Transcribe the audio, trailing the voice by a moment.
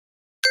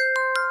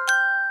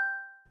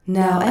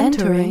Now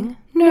entering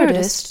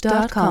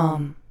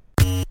Nerdist.com.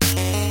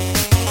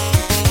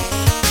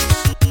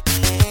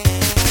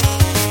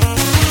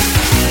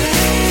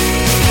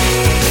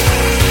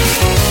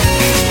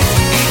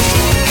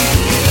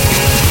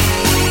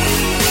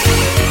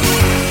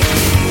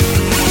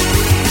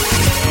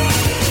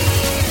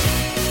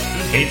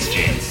 Hates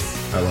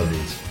jeans. I love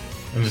these.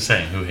 I'm just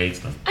saying, who hates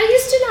them? I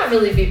used to not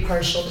really be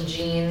partial to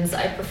jeans.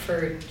 I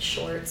preferred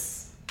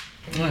shorts.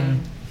 But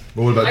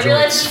what about I jorts?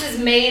 realize this is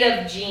made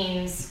of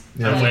jeans.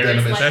 Yeah, I'm wearing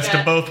denim is- best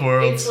of both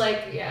worlds. It's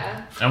like,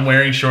 yeah. I'm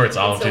wearing shorts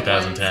all of It's a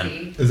 2010.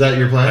 onesie. Is that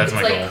your plan? That's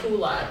It's my like goal.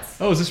 culottes.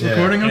 Oh, is this Yeah.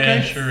 recording okay?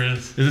 Yeah, it sure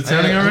is. Is it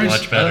sounding alright?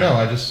 Much I better. don't know.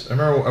 I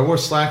remember I wore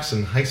slacks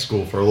in high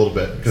school for a little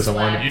bit because I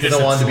wanted, Slacks. You because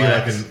just I wanted to said be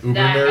like an slacks. uber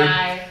That nerd.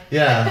 guy.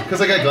 Yeah,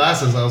 because I got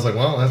glasses and I was like,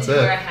 well, that's Did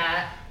you wear a it.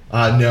 hat?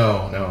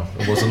 No,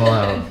 it wasn't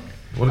allowed.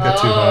 Would have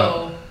got too hot.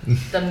 Oh,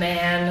 the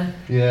man.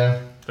 Yeah,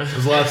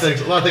 there's a lot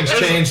of things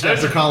changed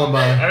after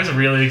Columbine. I was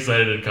really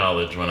excited in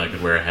college when I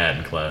could wear a hat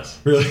in class.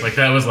 Really? Like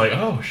that was like,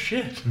 oh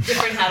shit.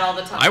 Different hat all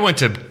the time. I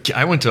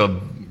went to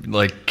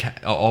like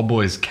all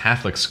boys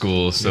Catholic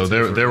school, so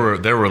there were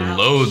Ouch.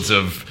 loads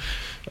of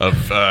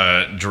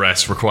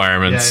dress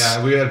requirements.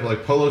 Yeah, we had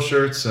like polo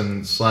shirts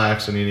and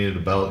slacks, and you needed a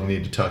belt. You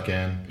needed to tuck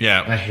in.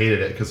 Yeah. and I hated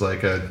it because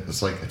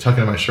it's like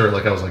tucking in my shirt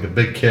like I was like a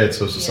big kid,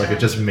 so it's just like Yeah. it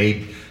just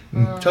made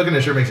tucking in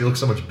a shirt makes you look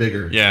so much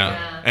bigger.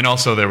 Yeah. And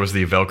also there was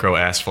the Velcro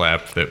ass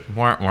flap that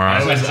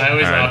I always All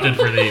right. opted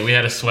for we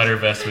had a sweater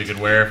vest we could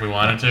wear if we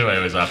wanted to. I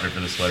always opted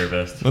for the sweater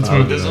vest. Let's Oh,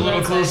 move this a yeah. little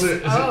That's closer.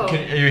 nice. Oh.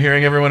 Are you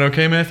hearing everyone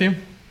okay, Matthew?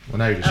 Well,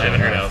 now you're just I haven't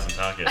showing heard off. Allison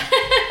talk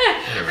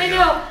yet. There we I go.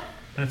 know.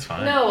 That's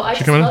fine. No, I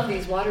just come in? love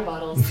these water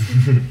bottles.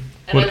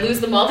 And I lose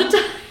them all the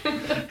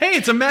time. Hey,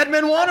 it's a Mad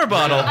Men water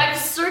bottle. I've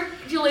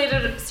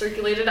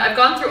circulated. I've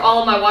gone through all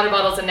of my water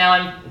bottles, and now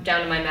I'm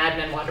down to my Mad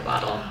Men water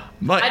bottle.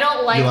 But I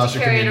don't like You lost to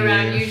your carry it around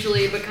community.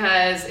 usually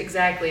because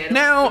I don't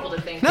Now, want people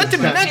to think. not to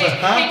be-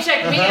 hey,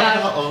 check me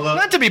out.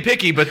 not to be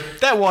picky, but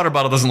that water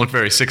bottle doesn't look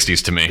very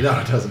 60s to me. No,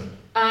 it doesn't.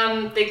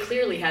 They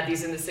clearly had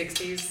these in the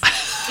 60s.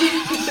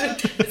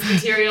 This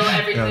material,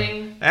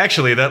 everything.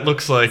 Actually, that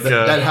looks like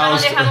That They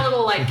house. had a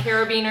little like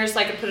carabiner so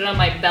I could put it on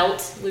my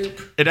belt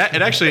loop. it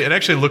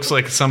actually looks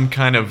like some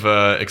kind of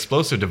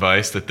explosive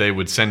device that they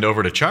would send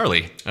over to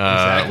Charlie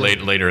Exactly.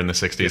 later in the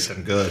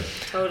 60s. Good.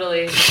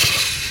 Totally.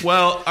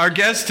 Well, our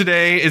guest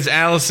today is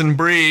Alison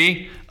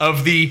Brie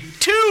of the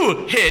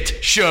two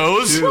hit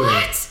shows, Dude.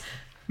 What?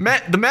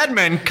 the Mad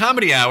Men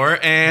Comedy Hour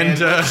and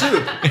Web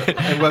Soup.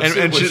 And Web Soup.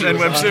 and which Web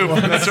was Soup.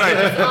 on- That's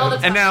right. All the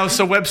time. And now,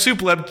 so Web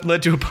Soup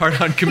led to a part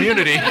on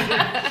Community.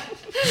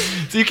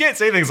 So you can't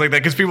say things like that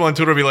because people on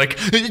Twitter will be like,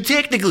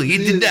 technically you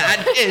did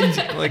that.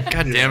 And like,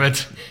 God damn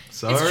it.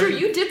 Sorry. It's true.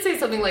 You did say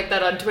something like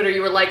that on Twitter.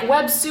 You were like,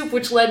 Web Soup,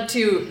 which led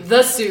to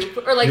The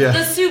Soup. Or like, Yeah.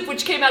 The Soup,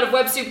 which came out of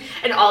Web Soup.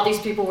 And all these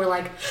people were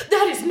like,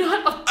 that is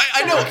not a...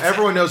 I know.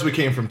 Everyone knows we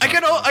came from. I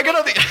got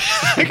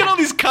all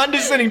these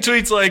condescending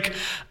tweets like,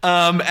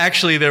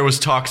 actually there was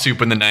talk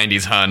soup in the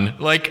 90s, hun.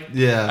 Like,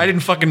 Yeah. I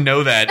didn't fucking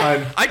know that.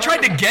 I'm- I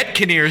tried to get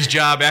Kinnear's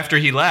job after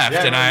he left,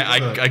 Yeah, and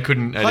no, I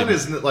couldn't. I Hun didn't.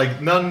 is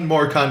like none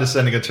more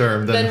condescending a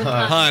term than Than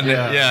hun. hun,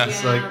 yeah.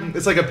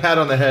 It's like a pat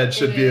on the head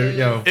should It be, is. you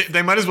know.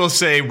 They might as well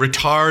say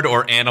retard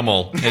or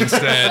animal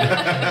instead,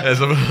 as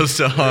opposed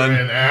to hun.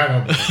 An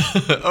animal.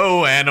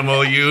 Oh,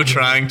 animal, you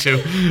trying to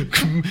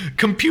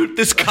compute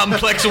this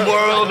complex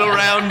world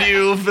around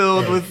you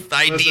filled with Listen,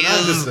 I'm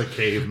ideas. just a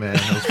caveman.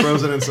 I was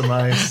frozen in some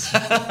ice.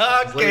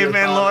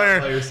 Caveman lawyer.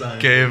 Player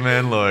science.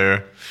 Caveman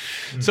lawyer.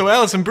 So,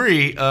 Alison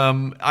Brie,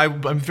 I'm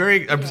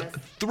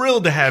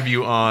thrilled to have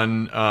you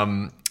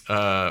on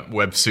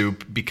Web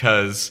Soup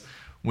because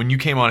when you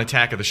came on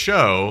Attack of the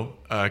Show,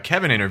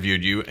 Kevin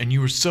interviewed you, and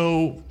you were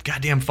so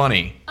goddamn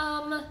funny.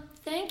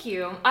 Thank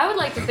you. I would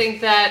like to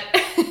think that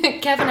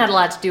Kevin had a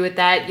lot to do with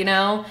that, you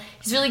know?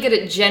 He's really good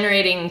at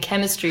generating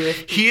chemistry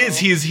with people. He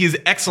is. He's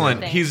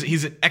excellent. Thanks.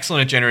 He's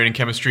excellent at generating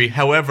chemistry.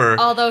 However,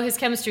 Although his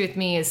chemistry with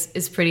me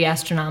is pretty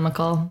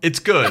astronomical. it's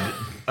good.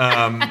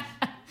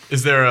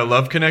 Is there a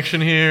love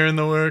connection here in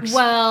the works?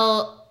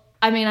 Well,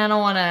 I mean, I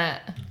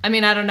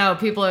don't know.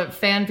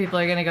 Fan people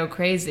are gonna go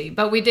crazy.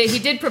 But he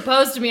did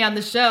propose to me on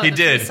the show. He the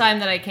did. first time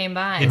that I came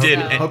by. He did.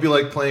 so. I hope you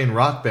like playing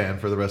Rock Band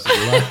for the rest of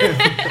your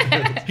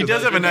life. He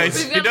does have a nice.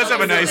 We've He got does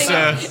have a something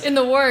nice. in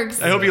the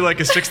works. I hope you like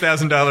a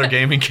 $6,000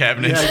 gaming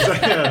cabinet. Yeah,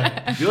 exactly.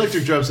 Yeah. The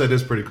electric drum set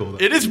is pretty cool,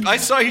 though. It is. I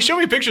saw. He showed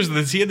me pictures of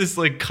this. He had this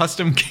like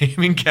custom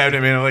gaming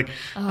cabinet. Man, I'm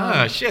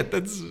like, shit.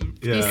 That's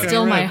Yeah. He's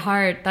still my right.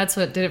 heart. That's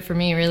what did it for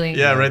me, really.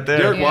 yeah, right there.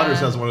 Derek Yeah. Waters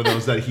has one of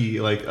those that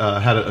he like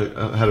had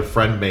a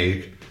friend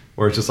make,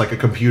 where it's just like a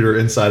computer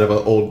inside of an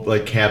old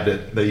like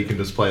cabinet that you can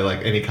just play like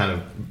any kind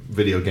of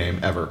video game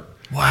ever.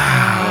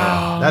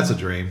 Wow. That's a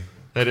dream.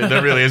 That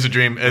really is a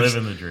dream. It's,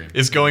 Living the dream.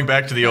 It's going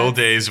back to the old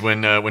days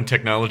when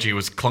technology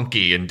was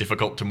clunky and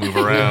difficult to move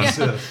around.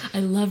 Yeah. I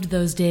loved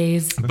those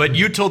days. But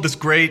you told this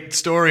great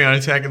story on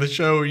Attack of the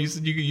Show where you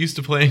said you used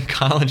to play in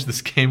college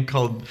this game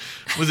called,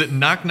 was it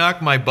Knock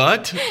Knock My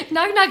Butt?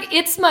 Knock knock,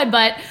 it's my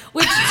butt.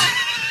 Which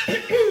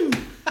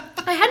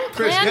I hadn't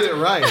Chris, planned. get it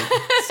right.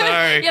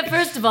 Sorry. Yeah,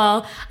 first of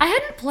all, I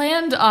hadn't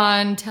planned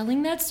on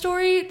telling that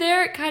story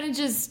there. It kind of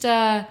just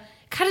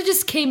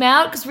came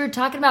out because we were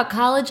talking about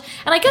college,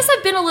 and I guess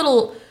I've been a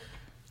little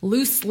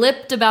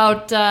loose-lipped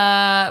about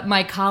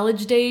my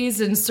college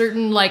days and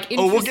certain interesting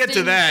we'll get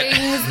to that.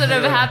 things that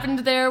have happened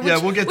there. Which, Yeah,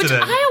 we'll get to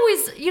that. I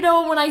always,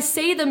 when I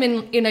say them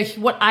in a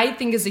what I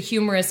think is a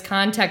humorous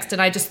context,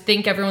 and I just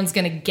think everyone's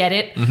going to get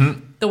it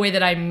the way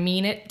that I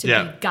mean it to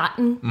be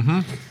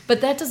gotten.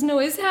 But that doesn't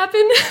always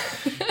happen.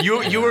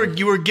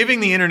 You were giving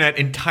the internet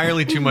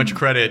entirely too much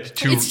credit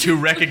to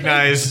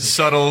recognize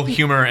subtle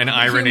humor and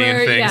irony in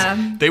things.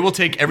 Yeah. They will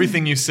take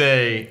everything you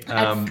say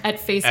at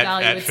face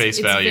value. At face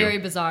value. It's very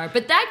bizarre.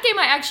 But that game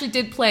I actually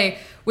did play,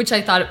 which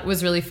I thought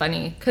was really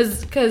funny.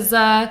 Because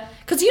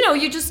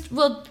you just,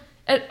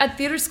 at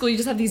theater school, you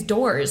just have these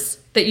doors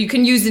that you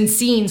can use in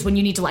scenes when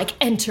you need to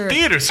enter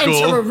enter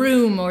a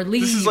room or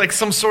leave. This is like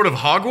some sort of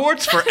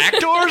Hogwarts for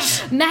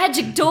actors?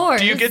 Magic doors.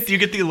 Do you get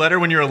the letter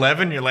when you're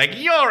 11? You're like,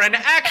 you're an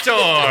actor.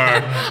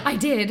 I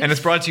did. And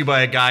it's brought to you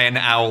by a guy in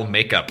owl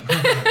makeup.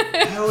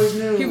 I always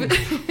knew.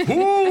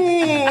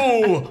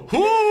 Ooh.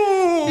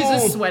 He's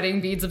just sweating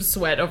beads of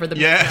sweat over the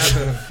Yes.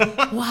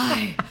 makeup.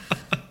 Why?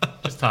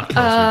 Just talk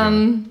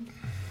closer.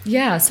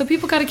 Yeah, so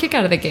people got a kick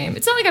out of the game.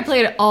 It's not like I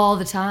played it all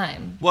the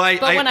time. Well,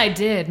 but when I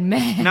did,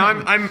 man. Now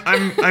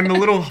I'm a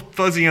little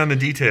fuzzy on the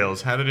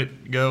details. How did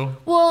it go?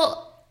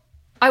 Well,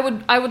 I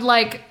would I would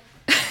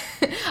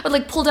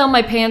pull down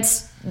my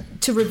pants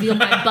to reveal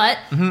my butt.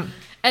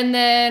 And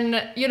then,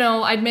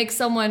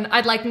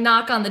 I'd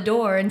knock on the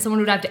door and someone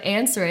would have to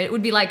answer it. It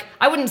would be like,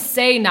 I wouldn't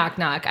say knock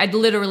knock. I'd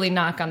literally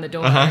knock on the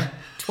door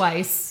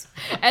twice.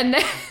 And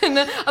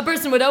then a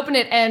person would open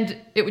it and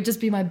it would just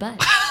be my butt.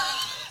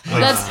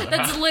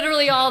 That's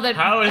literally all that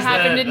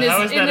happened in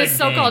this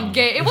so-called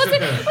game. It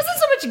wasn't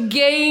so much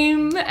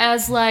game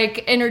as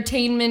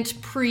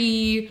entertainment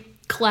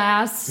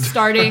pre-class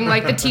starting.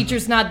 The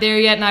teacher's not there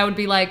yet, and I would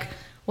be like,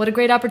 "What a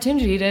great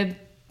opportunity to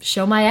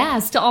show my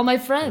ass to all my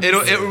friends." It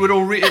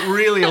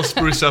really will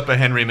spruce up a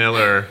Henry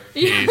Miller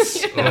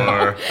piece.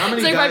 Or How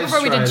many it's guys right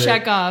before we did tried it?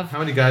 Chekhov. How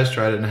many guys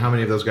tried it, and how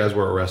many of those guys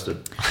were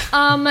arrested?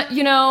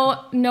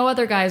 No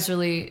other guys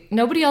really.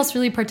 Nobody else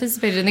really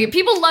participated in the game.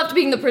 People loved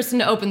being the person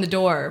to open the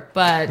door,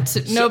 but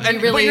nobody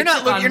really. But you're not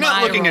took on you're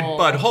not my looking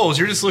role. at buttholes.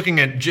 You're just looking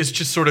at just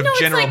sort of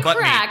general it's butt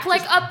crack,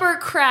 meat. upper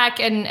crack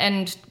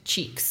and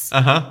cheeks.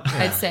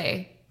 I'd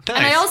say. Nice.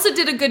 And I also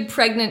did a good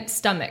pregnant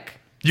stomach.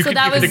 You so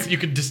could you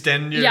could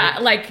distend your.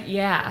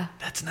 Yeah.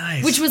 That's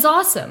nice. Which was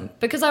awesome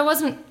because I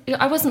wasn't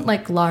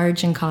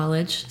large in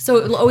college, so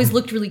it always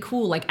looked really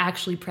cool,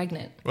 actually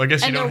pregnant. Well, I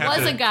guess you and don't there have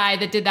was to- a guy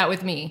that did that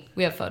with me.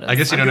 We have photos. I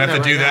guess you don't have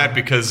to do right that now.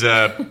 because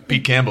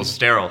Pete Campbell's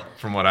sterile,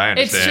 from what I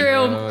It's understand.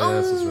 true. Oh,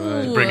 yes, that's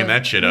right. Ooh, Bringing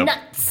that shit up.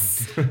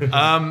 Nuts.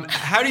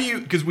 How do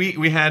you? Because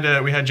we had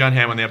John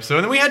Hamm on the episode,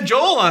 and then we had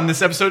Joel on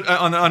this episode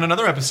on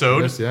another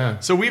episode. Yes, yeah.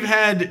 So we've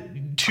had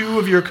two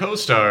of your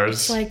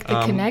co-stars. It's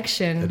the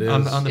connection. It is.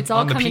 on the It's all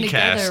on the coming PCast.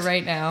 together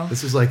right now.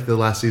 This is like the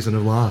last season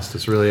of Lost.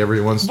 It's really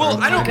everyone's. Well,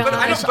 starting I don't- to- but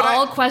I Gosh, but I-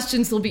 all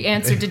questions will be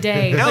answered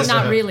today, but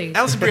not really.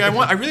 Alison Brie,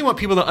 I really want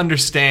people to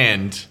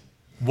understand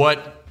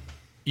what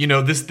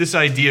this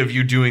idea of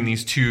you doing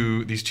these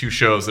two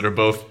shows that are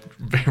both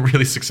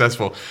really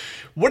successful.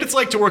 What it's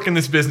like to work in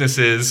this business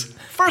is,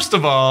 first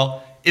of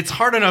all, it's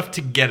hard enough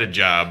to get a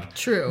job.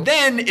 True.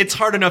 Then it's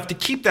hard enough to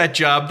keep that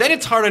job. Then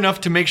it's hard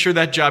enough to make sure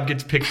that job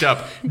gets picked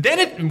up.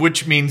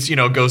 Which means,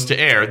 goes to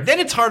air. Then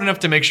it's hard enough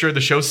to make sure the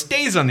show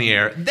stays on the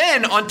air.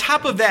 Then, on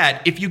top of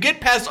that, if you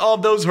get past all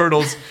of those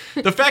hurdles,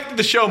 the fact that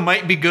the show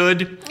might be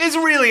good is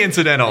really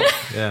incidental.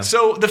 Yeah.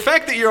 So the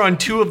fact that you're on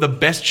two of the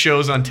best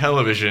shows on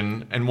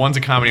television, and one's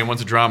a comedy and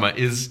one's a drama,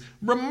 is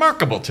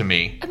remarkable to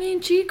me. I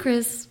mean, gee,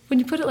 Chris, when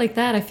you put it like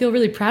that, I feel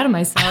really proud of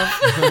myself.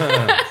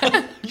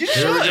 You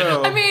Here we should.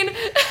 go. I mean,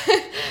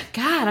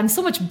 God, I'm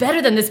so much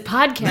better than this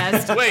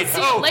podcast. Wait,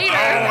 See you later.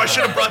 I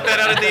should have brought that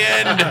out at the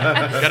end.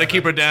 Got to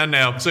keep her down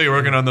now. So you're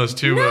working on those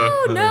two.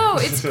 No,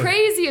 it's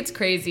crazy. It's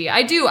crazy.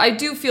 I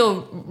do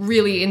feel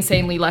really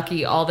insanely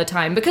lucky all the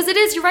time because it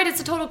is. You're right. It's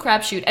a total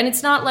crapshoot, and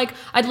it's not like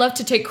I'd love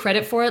to take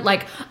credit for it.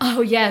 Like,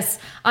 oh yes,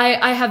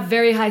 I have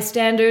very high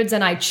standards,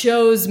 and I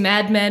chose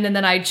Mad Men, and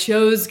then I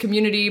chose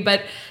Community,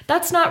 but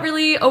that's not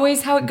really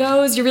always how it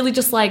goes. You're really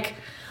just like,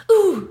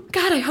 ooh,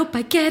 God, I hope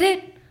I get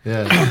it.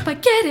 Yeah. I hope I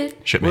get it.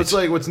 Well, Shipmates.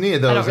 it's what's neat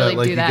though I don't is that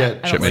really do you that. get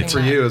I don't sing for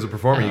that. you as a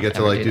performer, I you don't get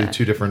to ever do do that.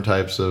 two different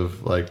types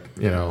of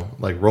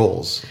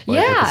roles at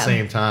Yeah. the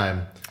same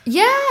time.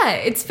 Yeah,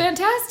 it's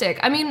fantastic.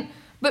 I mean,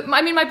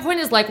 my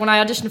point is when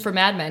I auditioned for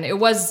Mad Men,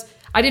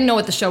 I didn't know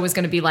what the show was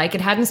going to be like.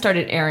 It hadn't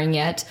started airing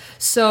yet,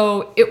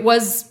 so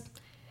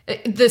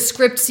the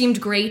script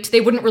seemed great.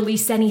 They wouldn't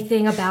release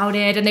anything about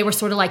it, and they were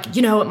sort of like,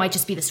 it might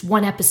just be this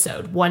one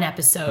episode,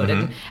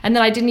 and then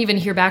I didn't even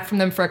hear back from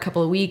them for a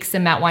couple of weeks.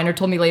 And Matt Weiner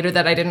told me later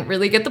that I didn't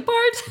really get the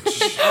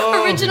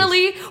part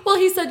originally. Well,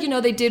 he said,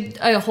 they did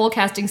a whole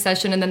casting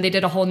session, and then they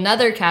did a whole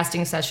nother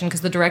casting session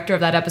because the director of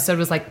that episode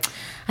was like,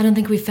 I don't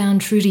think we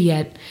found Trudy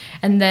yet.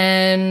 And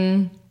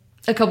then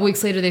a couple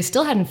weeks later, they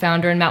still hadn't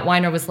found her, and Matt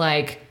Weiner was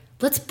like,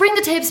 let's bring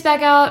the tapes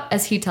back out,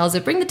 as he tells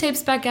it. Bring the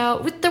tapes back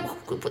out with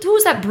who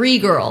was that Brie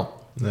girl?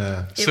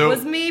 Yeah. It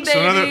was me,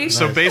 baby.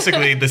 So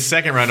basically, the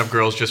second round of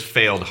girls just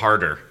failed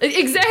harder.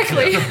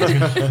 Exactly.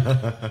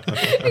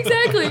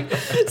 Exactly.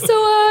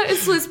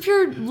 So it's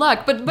pure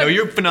luck. But No,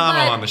 you're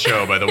phenomenal on the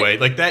show, by the way.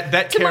 Like that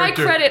to character. my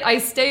credit, I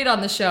stayed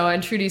on the show,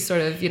 and Trudy sort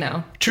of,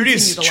 Trudy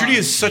continued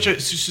is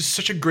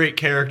such a great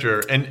character,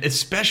 and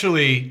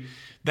especially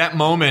that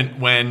moment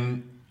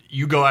when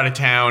you go out of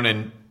town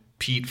and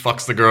Pete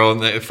fucks the girl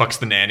and fucks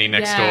the nanny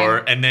next door,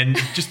 and then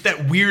just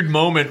that weird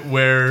moment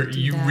where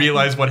you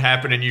realize what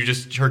happened, and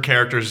her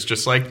character is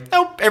just like,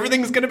 oh,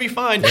 everything's gonna be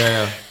fine.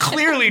 Yeah.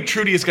 Clearly,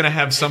 Trudy is gonna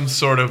have some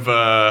sort of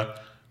a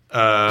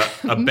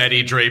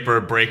Betty Draper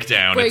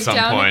breakdown at some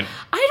point.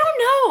 I don't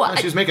know.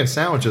 She was making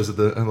sandwiches in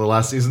the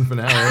last season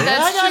finale.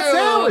 That's I got true.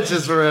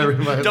 sandwiches for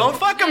everybody. Don't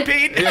fuck him,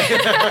 Pete.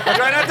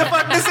 Try not to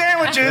fuck the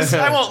sandwiches.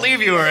 I won't leave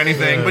you or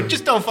anything, but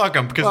just don't fuck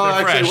them because Oh,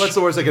 they're fresh. actually, what's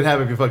the worst that could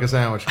happen if you fuck a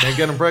sandwich? Can't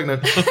get them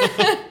pregnant.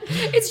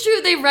 It's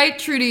true. They write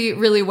Trudy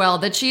really well.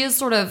 That she is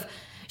sort of.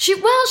 She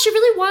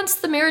really wants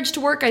the marriage to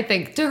work, I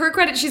think. To her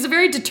credit, she's a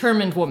very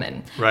determined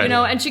woman. Right.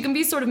 And she can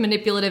be sort of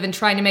manipulative and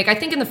trying to make... I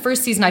think in the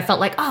first season, I felt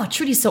like, oh,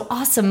 Trudy's so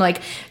awesome.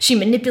 Like, she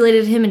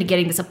manipulated him into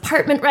getting this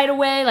apartment right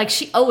away. Like,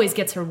 she always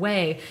gets her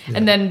way. Yeah.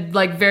 And then,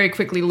 like, very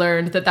quickly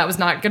learned that was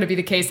not going to be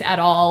the case at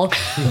all.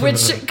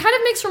 Which kind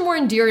of makes her more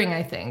endearing,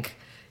 I think.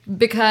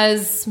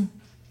 Because...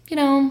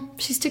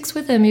 she sticks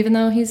with him even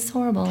though he's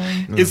horrible.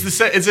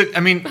 Is it? I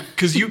mean,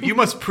 because you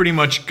must pretty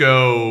much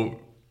go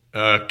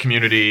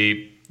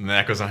Community, and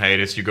that goes on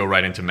hiatus. You go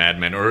right into Mad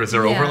Men, or is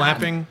there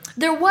overlapping?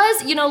 There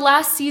was,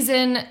 last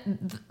season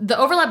the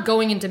overlap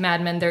going into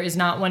Mad Men. There is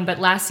not one, but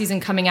last season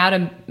coming out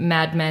of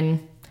Mad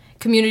Men,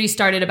 Community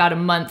started about a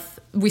month.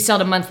 We still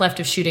had a month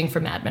left of shooting for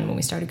Mad Men when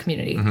we started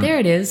Community. Mm-hmm. There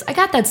it is. I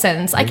got that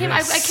sentence. I came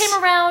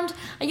around.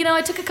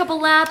 I took a couple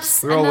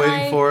laps. We're all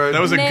waiting for it.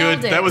 That was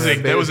that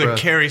was a breath.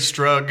 Carrie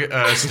Strug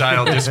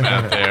style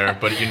dismount there,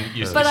 but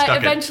you stuck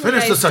eventually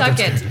Finish the stuck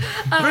sentence. it.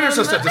 Finish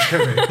the sentence,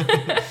 Carrie.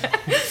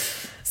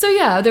 So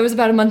yeah, there was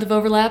about a month of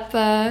overlap,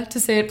 to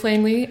say it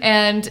plainly,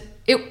 and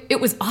it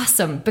was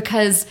awesome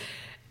because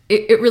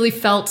it really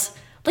felt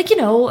like,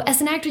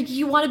 as an actor,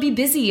 you want to be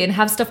busy and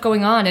have stuff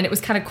going on, and it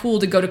was kind of cool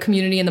to go to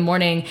Community in the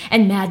morning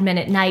and Mad Men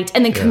at night,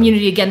 and then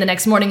Community again the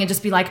next morning, and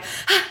just be like,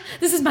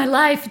 this is my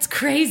life, it's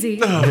crazy.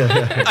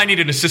 I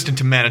need an assistant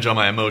to manage all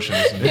my emotions.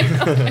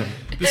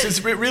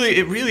 It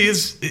really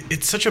is.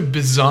 It's such a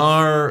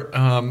bizarre.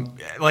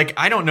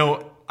 I don't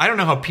know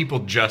how people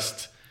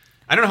just.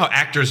 I don't know how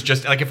actors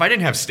just like if I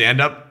didn't have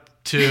stand up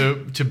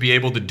to be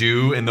able to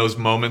do in those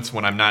moments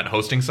when I'm not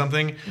hosting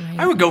something, right.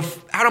 I would go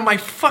out of my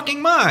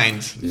fucking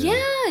mind. Yeah.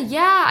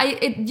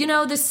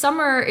 This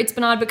summer it's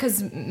been odd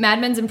because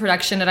Mad Men's in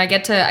production and I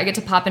get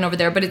to pop in over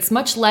there, but it's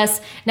much less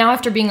now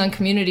after being on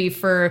Community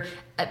for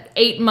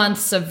 8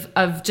 months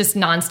of just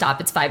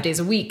nonstop. It's 5 days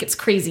a week. It's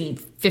crazy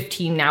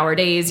 15-hour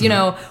days,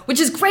 which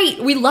is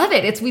great. We love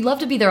it. We love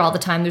to be there all the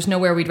time. There's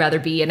nowhere we'd rather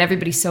be, and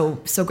everybody's so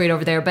great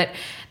over there. But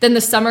then the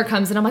summer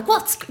comes, and I'm like,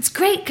 well, it's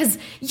great because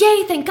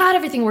yay, thank God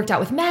everything worked out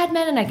with Mad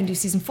Men, and I can do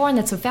season 4, and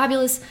that's so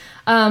fabulous.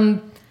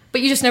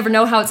 But you just never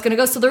know how it's going to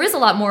go. So there is a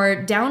lot more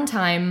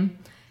downtime,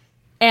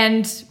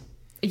 and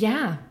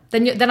yeah.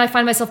 Then I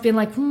find myself being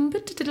like,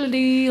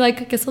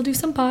 I guess I'll do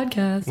some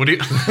podcasts. What do you?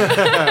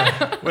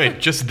 Wait,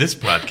 just this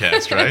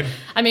podcast, right?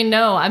 I mean,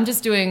 no, I'm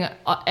just doing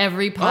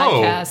every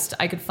podcast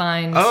I could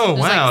find. Oh, There's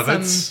wow,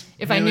 that's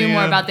if really, I knew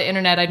more about the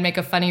internet, I'd make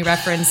a funny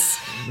reference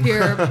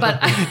here, but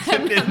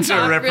I'm It's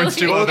not a reference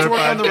really. to Let's other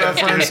work on the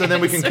podcasts. reference, and then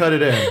we can cut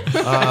it in.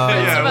 Some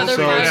other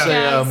So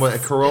podcasts. say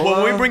Corolla.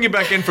 Well, when we bring you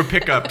back in for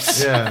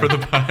pickups for the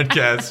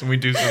podcast, and we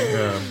do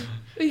some.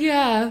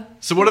 Yeah.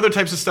 So what other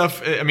types of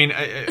stuff? I mean,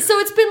 So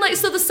it's been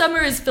the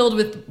summer is filled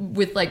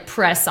with like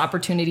press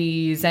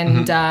opportunities,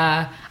 and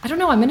I don't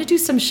know. I'm going to do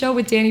some show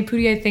with Danny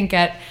Pudi, I think,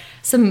 at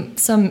some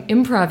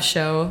improv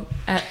show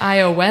at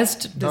IO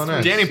West this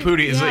nice. week. Danny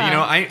Pudi is,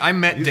 Yeah. I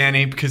met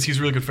Danny because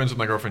he's really good friends with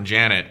my girlfriend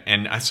Janet,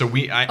 and so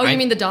we. You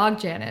mean the dog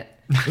Janet?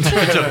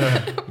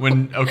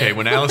 when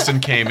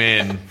Alison came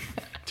in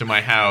to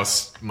my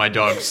house, my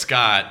dog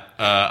Scott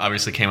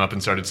obviously came up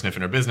and started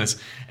sniffing her business,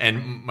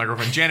 and my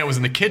girlfriend Janet was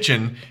in the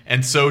kitchen,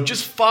 and so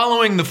just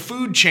following the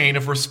food chain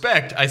of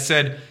respect, I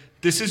said,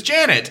 "This is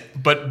Janet,"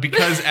 but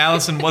because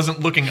Alison wasn't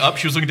looking up,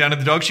 she was looking down at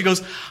the dog. She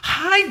goes,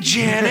 "Hi,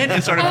 Janet,"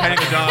 and started petting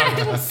the I dog.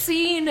 hadn't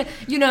seen,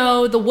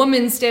 the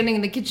woman standing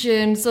in the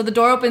kitchen, so the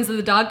door opens and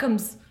the dog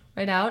comes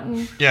right out, and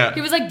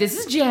he was like, "This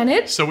is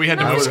Janet." So we had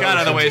to move Scott out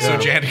of the way so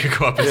Janet could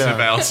go up and sniff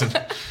Alison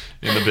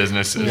in the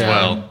business as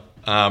well.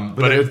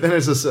 But then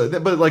it's this,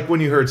 but like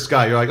when you heard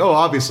Scott, you're like, oh,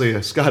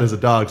 obviously Scott is a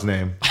dog's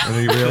name, and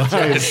then you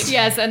realize.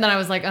 Yes, and then I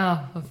was like, oh,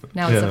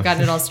 now I've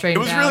gotten it all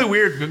straightened out. It was really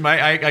weird.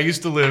 I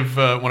used to live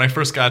when I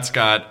first got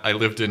Scott. I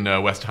lived in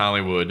West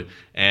Hollywood,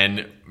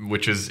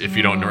 which is, if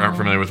you aren't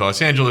familiar with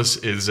Los Angeles,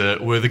 is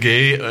where the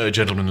gay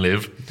gentlemen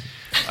live.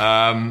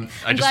 I'm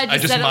glad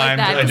you said it like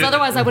that, because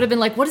otherwise I would have been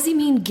like, what does he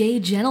mean, gay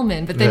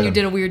gentleman? But then you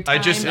did a weird time.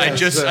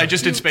 I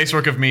just did space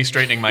work of me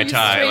straightening my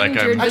tie.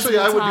 Actually,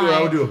 I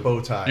would do a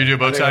bow tie. You do a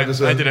bow tie?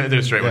 I did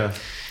a straight one.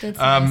 That's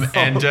nice.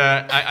 And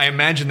I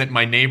imagine that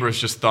my neighbors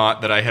just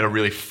thought that I had a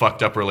really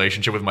fucked up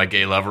relationship with my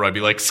gay lover. I'd be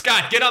like,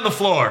 Scott, get on the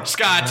floor.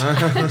 Scott,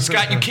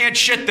 you can't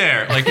shit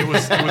there. Like it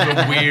was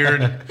a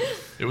weird.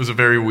 It was a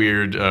very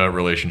weird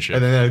relationship.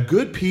 And then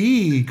good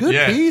pee,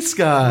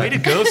 Scott. Way to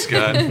go,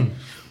 Scott.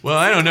 Well,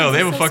 I don't know. They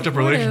have a so fucked up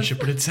supportive. relationship,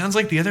 but it sounds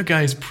like the other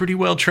guy is pretty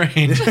well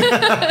trained.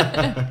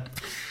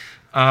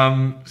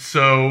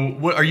 So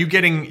what are you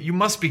getting? You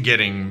must be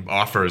getting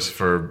offers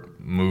for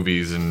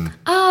movies and.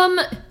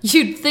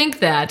 You'd think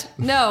that.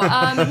 No,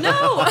 no.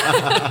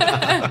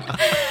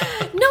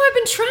 No, I've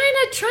been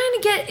trying to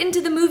get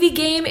into the movie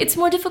game. It's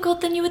more difficult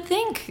than you would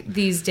think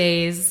these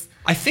days.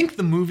 I think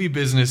the movie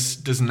business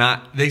does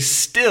not. They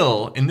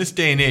still, in this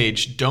day and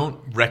age, don't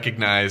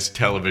recognize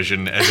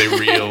television as a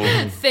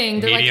real thing.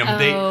 They're medium.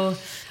 like, oh.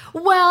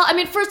 Well, I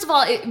mean, first of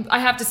all, I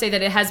have to say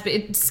that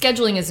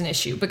scheduling is an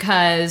issue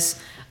because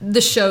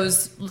the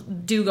shows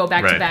do go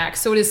back to back.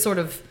 So it is sort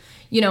of,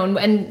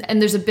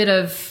 and there's a bit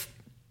of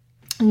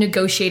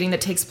negotiating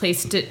that takes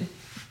place to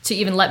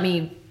even let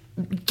me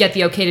get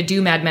the okay to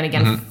do Mad Men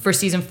again for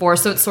season 4.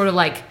 So it's sort of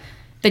like,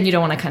 then you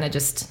don't want to kind of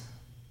just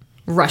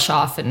rush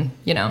off and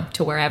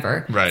to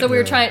wherever. Right. So we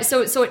were trying.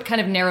 So it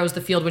kind of narrows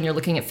the field when you're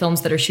looking at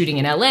films that are shooting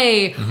in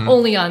LA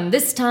only on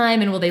this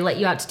time, and will they let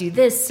you out to do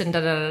this and da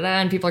da da da?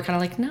 And people are kind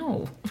of like,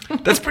 no.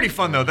 That's pretty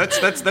fun though.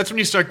 That's when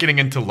you start getting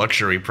into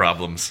luxury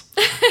problems.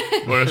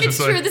 It's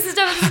true. This is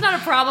not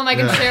a problem I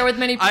can share with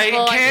many people. I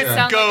can't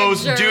sound go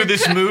like a jerk. do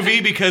this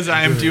movie because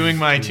I am doing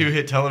my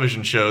 2-hit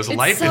television shows.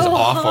 Life so is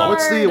awful.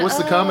 hard. What's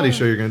the comedy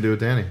show you're going to do with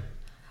Danny?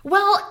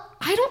 Well,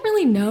 I don't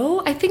really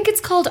know. I think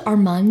it's called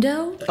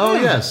Armando. Oh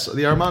yes,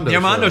 the Armando. The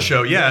Armando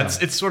show. Yeah,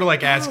 it's sort of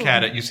like ASCAT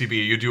at UCB.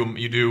 You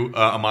do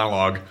a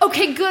monologue.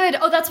 Okay, good.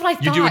 Oh, that's what I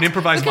thought. You do an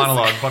improvised Because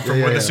monologue, but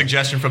with a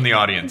suggestion from the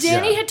audience.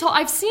 Danny had told.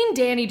 I've seen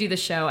Danny do the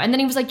show, and then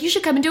he was like, "You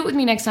should come and do it with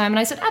me next time." And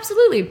I said,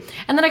 "Absolutely."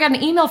 And then I got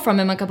an email from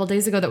him a couple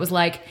days ago that was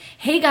like,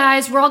 "Hey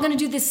guys, we're all going to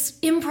do this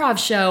improv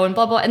show," and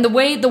blah blah. And the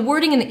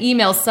wording in the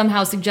email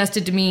somehow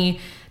suggested to me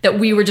that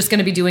we were just going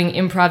to be doing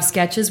improv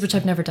sketches, which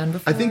I've never done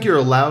before. I think you're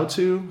allowed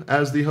to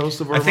as the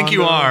host of Armando. I think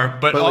you are,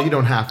 but you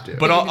don't have to.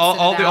 But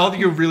all that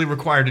you're really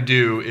required to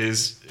do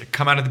is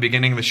come out at the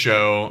beginning of the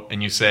show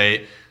and you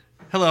say,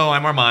 "Hello,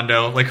 I'm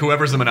Armando." Like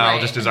whoever's the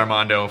monologist is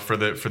Armando for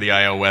the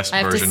IO West I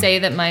have version. to say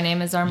that my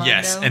name is Armando.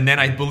 Yes, and then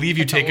I believe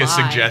you take a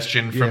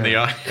suggestion from the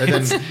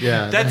audience.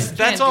 And then,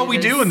 that's all we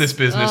do in this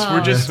business. Oh,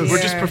 we're just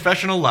dear.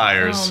 professional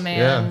liars. Oh man.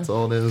 yeah, that's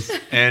all it is.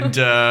 And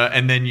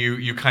then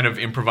you kind of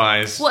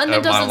improvise Well, and then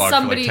a doesn't monologue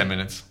somebody- for like 10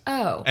 minutes.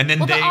 Oh. And then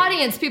the they-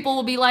 audience people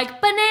will be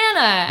like,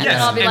 "Banana," and Yes,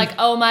 then I'll be and- like,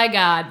 "Oh my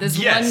god, this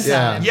one Yes,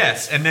 time."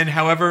 yes, and then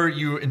however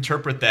you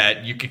interpret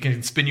that, you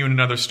can spin you in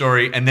another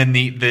story, and then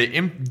the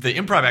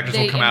improv actors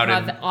They will come out improv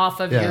and off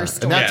of Yeah, your and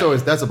story.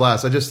 that's a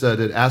blast. I just did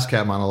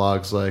ASCAT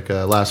monologues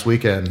last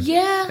weekend.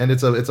 Yeah. and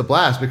it's a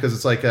blast because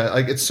it's like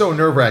it's so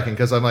nerve wracking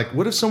because I'm like,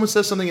 what if someone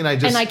says something and I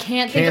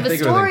can't think of a anything?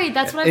 story?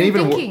 That's what I've And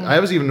been even thinking. I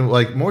was even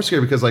like more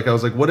scared because I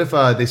was like, what if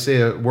they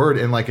say a word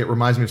and like it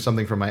reminds me of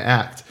something from my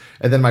act,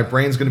 and then my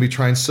brain's going to be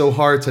trying so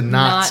hard to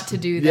not to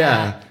do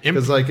that. Yeah,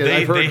 because like they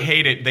I've heard,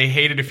 hate it. They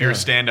hate it if you're a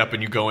stand-up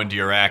and you go into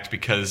your act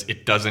because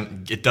it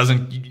doesn't.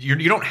 You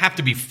don't have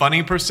to be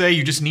funny per se.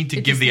 You just need to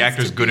It give just the needs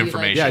actors to good be,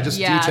 information. yeah, just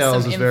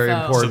details some is very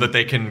info. important so that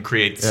they can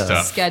create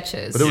stuff.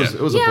 Sketches. But it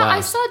was a I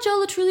blast. saw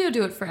Joe Latrulio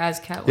do it for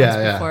ASCAT once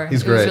Yeah, before.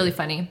 he's It was great. really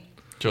funny.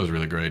 Joe's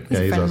really great. He's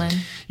a he's friend of awesome.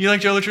 mine. You like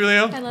Joe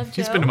Latrulio? I love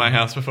He's Joe. been to my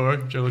house before.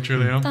 Joe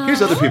Latrulio.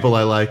 Here's other people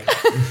I like.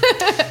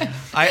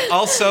 I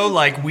also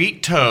like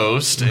wheat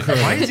toast.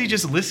 Why is he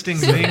just listing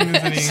things?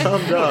 And he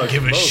Some dogs,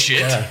 give a most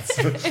shit. cats.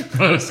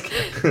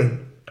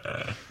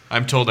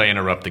 I'm told I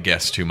interrupt the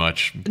guests too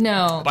much.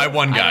 No. By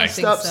one I guy. don't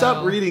think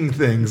Stop reading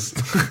things.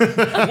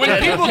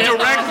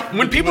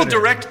 When people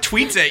direct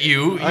tweets at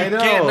you, I know.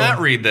 can't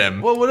not read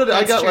them. Well, what did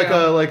I got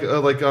true.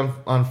 like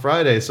on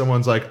Friday?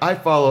 Someone's like, I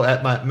follow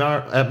at my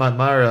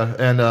Myra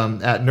and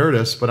at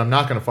Nerdist, but I'm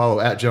not going to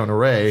follow at Jonah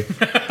Ray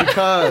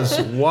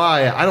because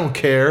why? I don't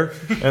care,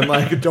 and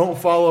like don't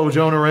follow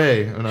Jonah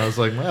Ray. And I was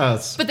like, well,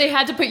 that's But they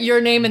had to put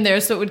your name in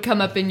there so it would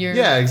come up in your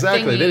yeah,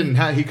 exactly. thingy, They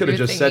didn't. He could have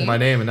your just said thingy. my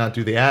name and not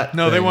do the at.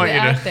 No, they thing. want The you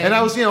to. act thing. And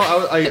I was,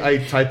 I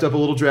typed up a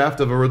little draft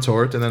of a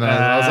retort, and then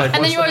I was like, And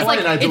then what's you're the always point?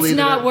 And I like, it's deleted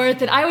not it.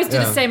 worth it. I always do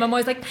the Yeah. same. I'm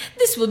always like,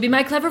 this will be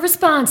my clever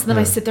response. And then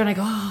I sit there and I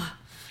go, oh,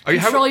 Are you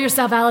control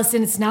yourself,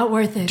 Allison. It's not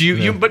worth it. Do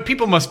you? But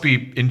people must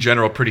be in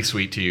general pretty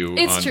sweet to you.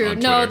 It's true. On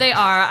No, Twitter. they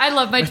are. I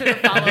love my Twitter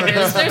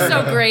followers. They're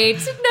so great.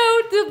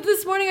 No,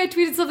 this morning I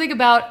tweeted something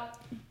about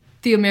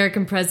The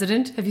American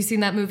President. Have you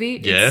seen that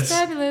movie? Yes. It's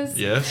fabulous.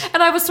 Yes.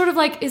 And I was sort of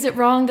like, is it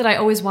wrong that I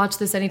always watch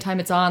this anytime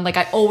it's on? Like,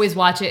 I always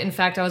watch it. In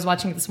fact, I was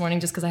watching it this morning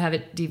just because I have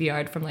it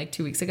DVR'd from like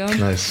 2 weeks ago.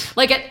 Nice.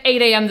 Like at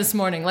 8 a.m. this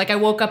morning. Like, I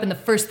woke up and the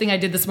first thing I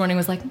did this morning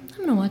was like, I'm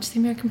going to watch The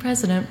American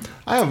President.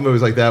 I have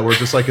movies like that where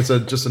just like it's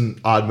just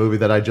an odd movie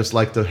that I just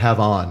like to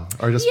have on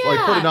or just like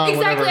put it on exactly.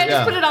 whenever. I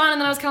just put it on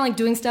and then I was kind of like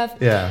doing stuff.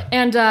 Yeah.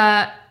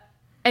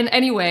 And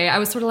anyway, I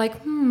was sort of like,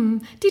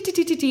 and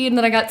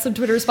then I got some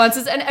Twitter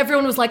responses, and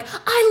everyone was like,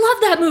 I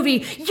love that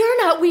movie.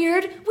 You're not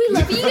weird. We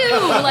love you.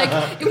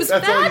 Like, it was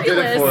That's fabulous. all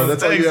you did it for.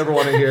 That's all you ever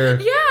want to hear.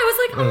 Yeah,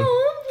 I was like,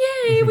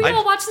 oh, yay. We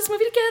all watched this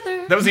movie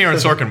together. That was the Aaron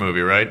Sorkin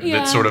movie, right? Yeah.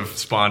 That sort of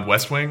spawned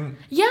West Wing.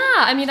 Yeah,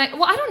 I mean, I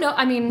don't know.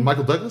 I mean,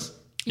 Michael Douglas?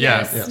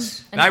 yes.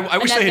 Yes. And, I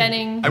wish Annette they had,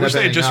 Bening. I wish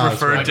they had just Annette Bening.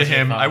 referred Michael to J.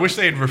 him. Fox. I wish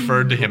they had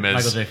referred to him as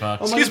Michael J.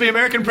 Fox. Excuse me,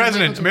 American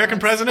President. J. American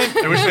Fox. President.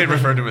 I wish they had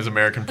referred to him as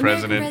American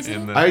President.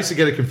 President. In the, I used to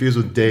get it confused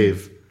with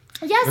Dave.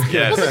 Yes,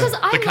 Yes. well, because The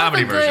I love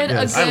comedy a good, version.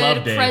 Yes. I love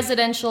good Dave.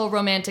 presidential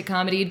romantic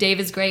comedy. Dave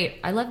is great.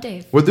 I love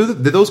Dave.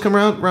 Did those come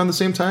around the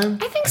same time?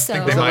 I think so.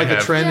 think Is they that might like a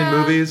have. trend in Yeah.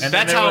 movies? And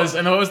That's then how-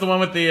 and what was the one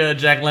with the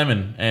Jack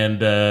Lemmon? And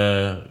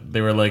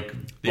they were like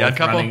The Odd both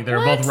Couple? running. They were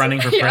What? both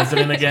running for Yeah.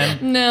 president again.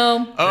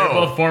 No, They were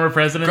oh, both former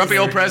presidents. grumpy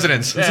old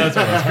presidents. Yeah, that's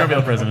what it was. Grumpy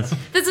old presidents.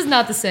 this is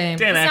not the same.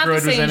 Dan it's Aykroyd not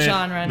was the same in it.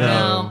 genre. No.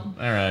 No.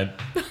 All right.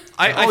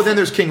 Then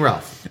there's King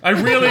Ralph. I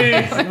really,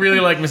 really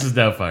like Mrs.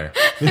 Doubtfire.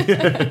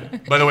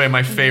 By the way,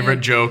 my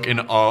favorite joke in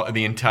all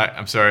the entire.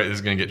 I'm sorry, this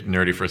is going to get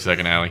nerdy for a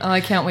second, Allie. Oh, I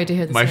can't wait to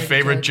hear this. My next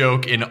favorite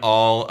joke in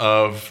all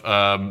of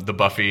the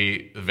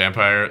Buffy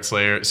Vampire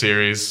Slayer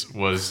series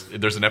was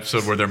there's an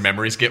episode where their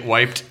memories get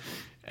wiped,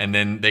 and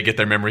then they get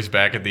their memories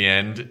back at the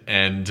end,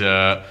 and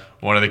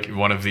one of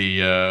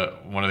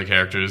the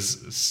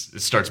characters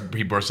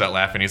he bursts out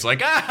laughing. He's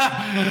like,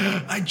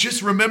 I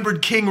just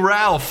remembered King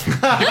Ralph.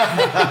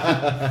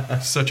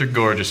 Such a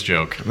gorgeous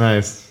joke.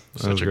 Nice.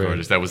 That Such was a great.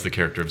 gorgeous. That was the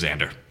character of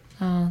Xander.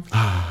 Oh.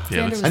 Yeah, Xander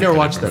let's- was I never good.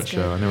 watched That that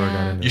show. I never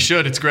got into you it.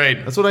 should. It's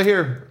great. That's what I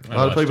hear. A lot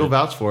of watched people it.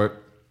 vouch for it.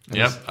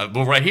 Yep.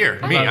 Well, right here.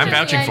 Me, watched I'm it.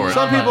 vouching Yeah, for it.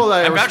 Some people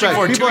that I I'm vouching respect.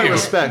 for it People to I you.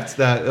 respect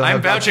that. I'm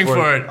have vouched vouching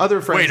for it.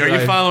 Other friends. Wait, are that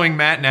you I- following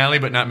Matt and Allie,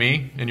 but not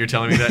me? And you're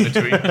telling me that in a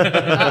tweet?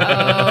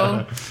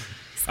 Uh-oh.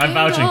 I'm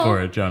vouching Scandal.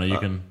 for it, Jonah. You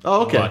can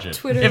okay. watch it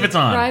Twitter if it's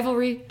on.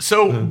 rivalry.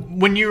 So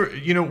when you're,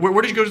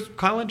 where did you go to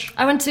college?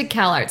 I went to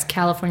CalArts,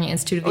 California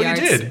Institute of the Oh, you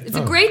Arts. did? It's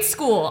a great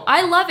school.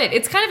 I love it.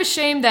 It's kind of a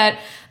shame that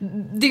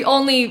the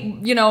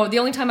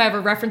only time I ever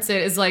reference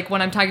it is like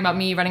when I'm talking about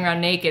me running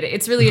around naked.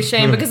 It's really a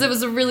shame because it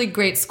was a really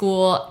great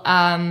school.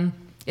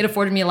 It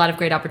afforded me a lot of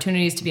great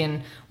opportunities to be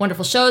in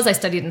wonderful shows. I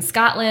studied in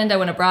Scotland. I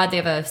went abroad. They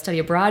have a study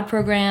abroad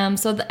program.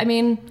 So,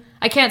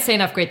 I can't say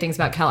enough great things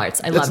about CalArts.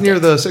 I That's loved near it.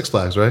 the Six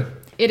Flags, right?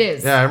 It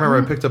is. Yeah, I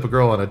remember I picked up a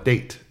girl on a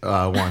date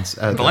once.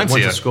 Went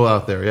Valencia. to school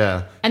out there,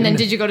 yeah. And then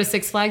did you go to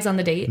Six Flags on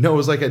the date? No, it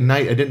was like at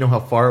night. I didn't know how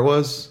far it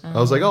was. I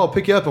was like, "Oh, I'll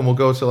pick you up, and we'll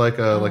go to like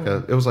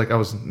a." It was like I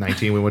was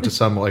 19. We went to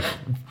some like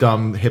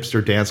dumb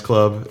hipster dance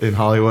club in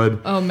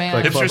Hollywood. Oh, man.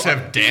 Like, Hipsters club-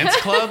 have dance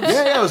clubs?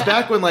 Yeah, it was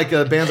back when like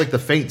bands like The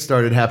Faint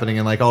started happening,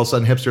 and like all of a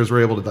sudden hipsters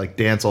were able to like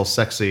dance all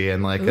sexy,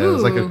 and like it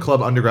was like a Ooh.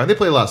 club underground. They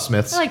play a lot of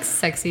Smiths. I like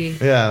sexy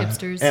Yeah,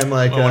 hipsters. and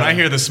like Well, when I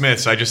hear the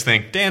Smiths, I just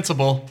think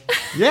danceable.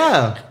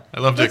 yeah, I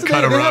love to That's the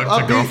cut a thing, they rug have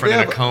to upbeat- girlfriend they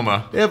in a have-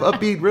 coma. they have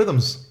upbeat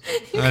rhythms.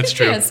 That's could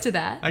true. dance to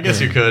that. I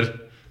guess you could.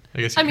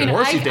 I mean,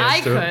 Or she I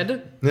danced to it.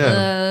 could.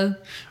 Yeah.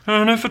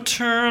 And if it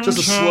turns Just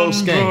a slow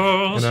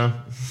skank, you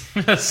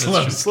know.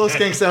 Slow. Slow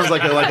skank sounds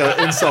like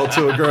an insult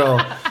to a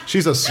girl.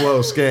 She's a slow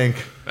skank.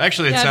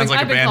 Actually, it Yeah, sounds like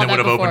a I've been band that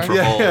called would have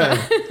that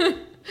opened for before. Hole.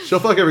 Yeah. She'll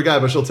fuck every guy,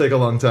 but she'll take a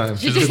long time.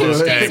 She She's a just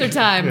slow takes skank. her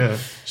time. Yeah.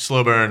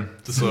 Slow burn.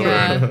 It's a slow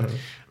Yeah.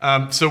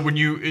 burn. So when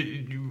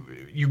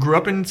you grew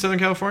up in Southern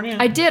California?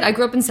 I did. I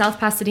grew up in South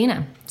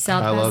Pasadena.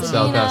 I love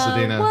South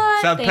Pasadena.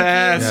 What? South Thank you.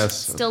 Pas. Yes,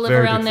 Still live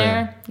very around big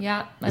there. fan.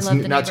 Yeah, I It's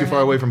love the not too far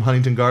neighborhood. away from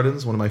Huntington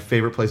Gardens, one of my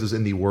favorite places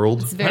in the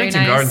world. It's very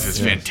Huntington nice. Gardens is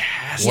Yeah.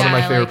 fantastic. One of Yeah,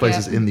 my I favorite like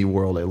places it. in the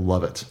world. I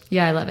love it.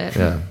 Yeah, I love it.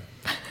 Yeah.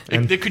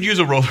 They could use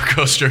a roller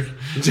coaster.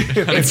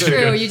 It's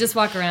true. You just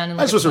walk around and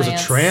I look just wish at there was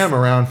a plants. tram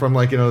around from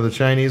the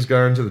Chinese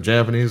garden to the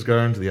Japanese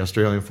garden to the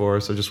Australian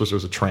forest. I just wish there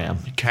was a tram.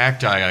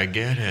 Cacti, I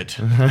get it.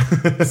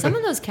 Some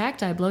of those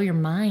cacti blow your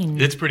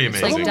mind. It's pretty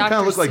like amazing. Some of them Dr.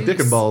 kind of look like Seuss. dick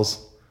and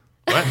balls.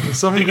 What?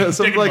 Some Dick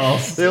and like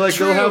balls. they'll have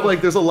True.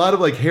 there's a lot of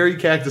like hairy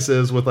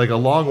cactuses with like a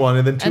long one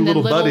and then two and then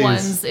little buddies.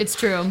 ones. It's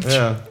true.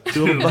 Yeah,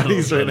 two little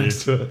buddies right buddies.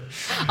 next to it.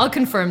 I'll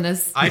confirm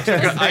this. I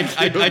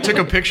took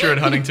a picture at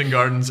Huntington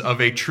Gardens of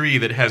a tree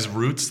that has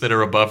roots that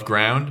are above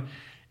ground,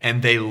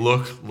 and they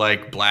look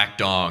like black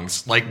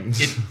dongs. Like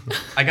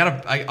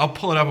it, I'll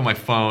pull it up on my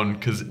phone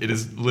because it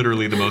is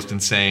literally the most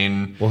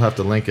insane. We'll have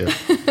to link it.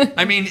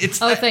 I mean,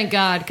 it's. Oh, thank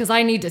God, because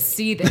I need to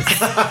see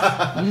this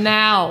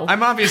now. I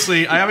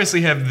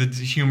obviously have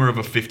the humor of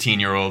a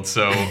 15-year-old,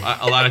 so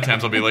a lot of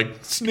times I'll be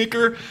like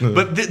snicker.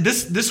 But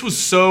this was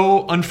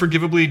so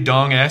unforgivably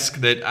dong-esque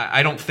that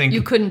I don't think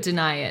You couldn't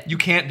deny it. you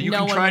can't. You No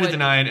can one try to would.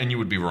 deny it, and you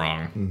would be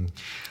wrong.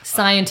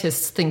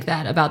 Scientists think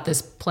that about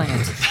this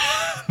plant.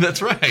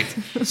 That's right.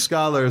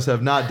 Scholars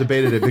have not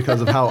debated it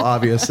because of how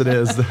obvious it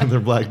is that they're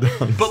black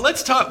dogs. But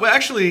let's talk. Well,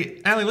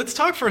 actually, Allie, let's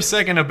talk for a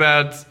second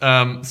about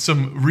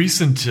some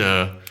recent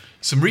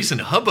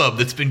hubbub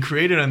that's been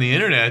created on the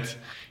internet.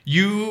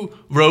 You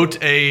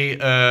wrote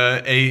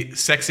a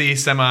sexy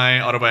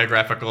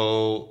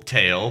semi-autobiographical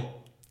tale,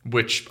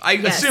 which I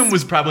assume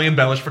was probably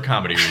embellished for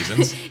comedy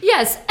reasons.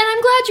 Yes, and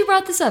I'm glad you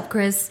brought this up,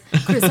 Chris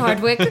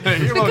Hardwick.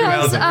 You're welcome,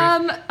 because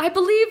Alison Brie. I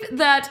believe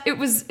that it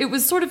was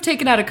sort of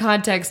taken out of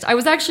context. I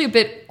was actually a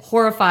bit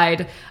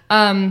horrified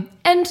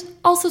and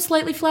also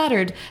slightly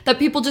flattered that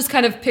people just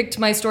kind of picked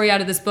my story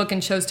out of this book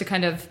and chose to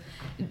kind of...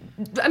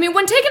 I mean,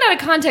 when taken out of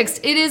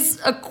context, it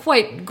is a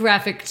quite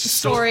graphic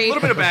story. So, a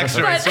little bit of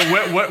backstory.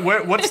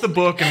 So what's the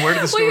book and where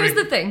did the story... Well, here's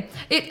the thing.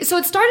 It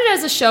started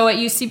as a show at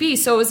UCB,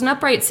 so it was an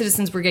Upright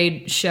Citizens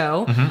Brigade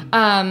show,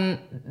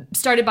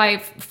 started by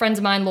friends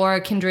of mine,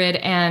 Laura Kindred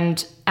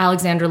and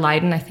Alexandra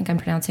Lydon. I think I'm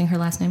pronouncing her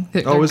last name.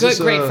 They're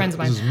great friends of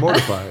mine. This is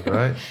Mortified,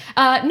 right?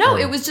 No,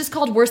 it was just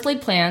called Worst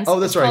Laid Plans. Oh,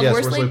 that's right. Called Yes,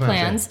 Worst Laid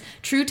Plans.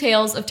 True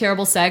Tales of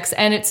Terrible Sex,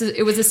 and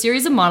it was a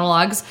series of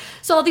monologues.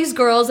 So all these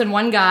girls and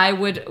one guy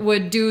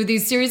would do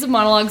these series of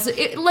monologues,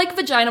 like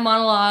vagina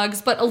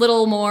monologues, but a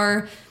little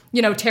more,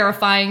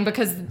 terrifying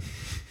because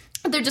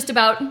they're just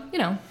about,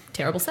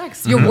 terrible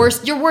sex. Your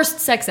worst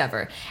sex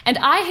ever. And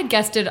I had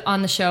guested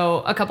on the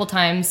show a couple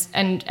times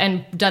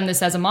and done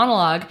this as a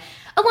monologue.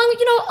 Along,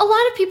 a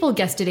lot of people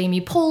guested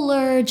Amy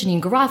Poehler,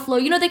 Janine Garofalo.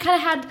 They kind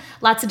of had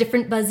lots of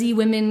different buzzy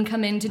women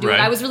come in to do it.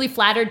 I was really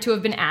flattered to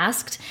have been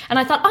asked. And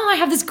I thought, I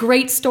have this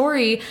great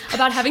story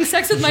about having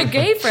sex with my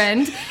gay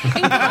friend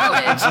in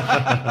college.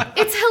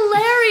 It's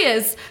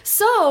hilarious.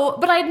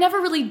 But I had never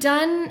really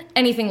done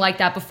anything like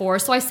that before.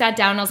 So I sat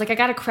down and I was like, I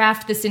got to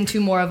craft this into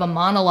more of a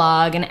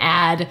monologue and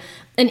add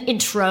an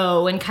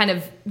intro and kind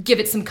of give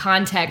it some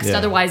context. Yeah.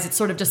 Otherwise, it's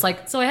sort of just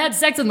like, so I had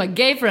sex with my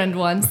gay friend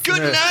once.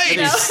 Good night!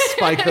 They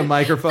spike the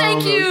microphone.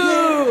 Thank you.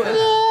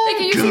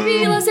 Thank you,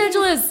 UCB, Los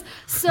Angeles.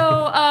 So,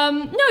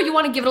 no, you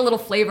want to give it a little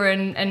flavor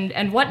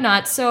and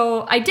whatnot.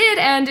 So I did,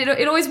 and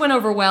it always went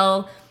over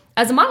well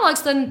as a monologue.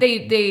 So then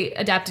they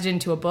adapted it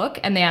into a book,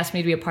 and they asked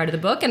me to be a part of the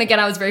book. And again,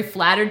 I was very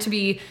flattered to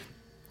be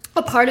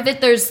a part of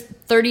it. There's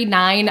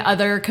 39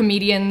 other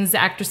comedians,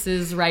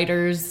 actresses,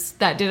 writers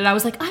that did it. I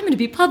was like, I'm going to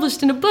be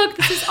published in a book.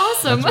 This is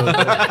awesome.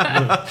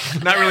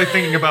 Not really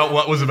thinking about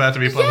what was about to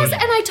be published.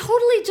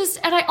 Yes,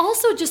 and I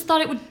also just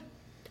thought it would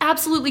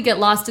absolutely get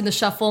lost in the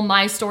shuffle,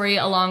 my story,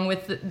 along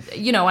with,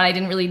 and I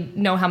didn't really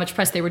know how much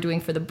press they were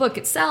doing for the book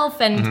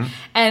itself. And,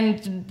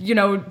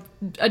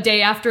 a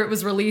day after it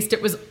was released,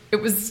 it was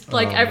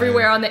like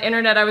everywhere on the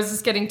internet. I was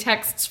just getting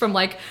texts from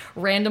like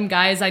random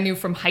guys I knew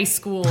from high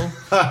school.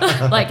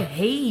 Like,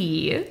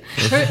 hey.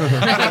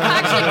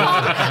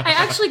 I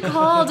actually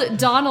called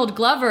Donald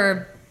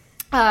Glover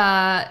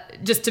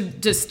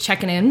just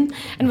checking in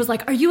and was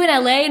like, are you in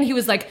LA? And he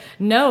was like,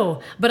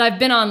 no, but I've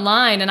been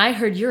online and I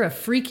heard you're a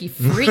freaky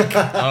freak.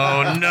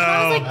 Oh no.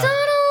 I was like,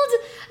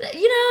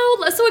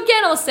 Donald, so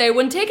again, I'll say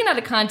when taken out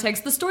of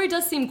context, the story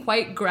does seem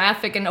quite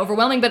graphic and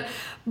overwhelming, but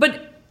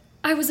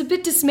I was a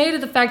bit dismayed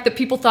at the fact that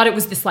people thought it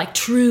was this like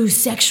true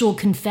sexual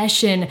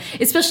confession,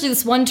 especially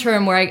this one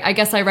term where I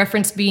guess I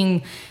referenced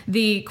being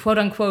the quote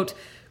unquote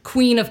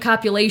queen of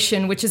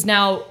copulation, which is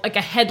now like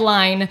a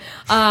headline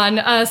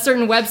on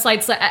certain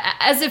websites,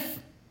 as if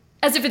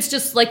it's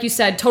just, like you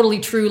said, totally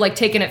true, like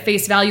taken at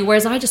face value,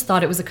 whereas I just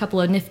thought it was a couple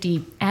of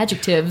nifty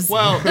adjectives.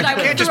 Well, you that I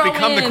would can't just throw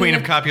become the in. queen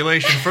of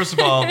copulation. First of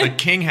all, the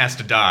king has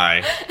to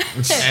die,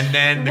 and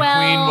then the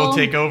queen will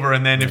take over,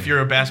 and then if you're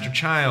a bastard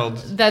child...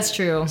 That's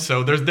true.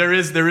 So there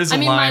is a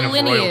line my of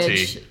lineage,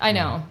 royalty. I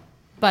know.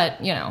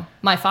 But,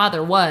 my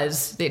father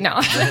was... The king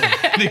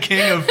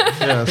of...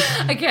 Yes.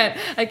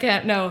 I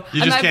can't, no.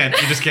 You just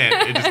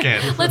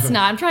can't. Let's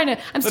not.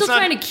 I'm still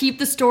trying to keep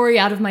the story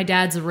out of my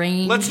dad's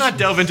range. Let's not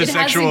delve into It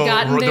hasn't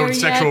gotten there the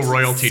sexual yet,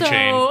 royalty so-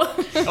 chain.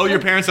 Oh, your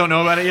parents don't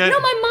know about it yet? No,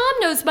 my mom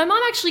knows. My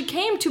mom actually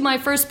came to my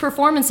first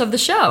performance of the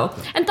show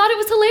and thought it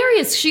was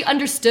hilarious. She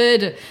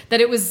understood that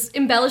it was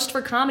embellished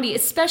for comedy,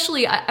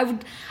 especially, I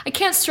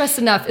can't stress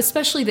enough,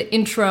 especially the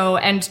intro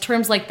and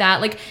terms like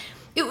that. Like,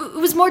 it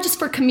was more just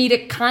for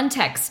comedic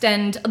context.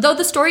 And though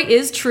the story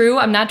is true,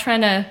 I'm not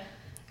trying to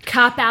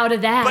cop out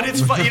of that. But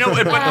it's fun,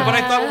 But what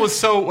I thought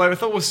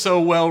was so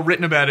well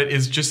written about it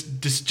is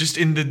just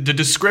in the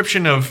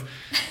description of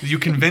you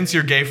convince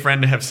your gay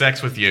friend to have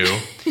sex with you,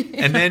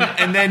 and then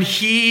I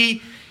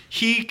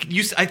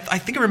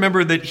think I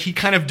remember that he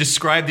kind of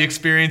described the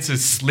experience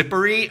as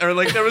slippery, or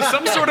like there was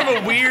some sort of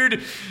a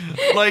weird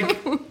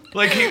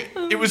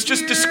it was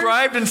just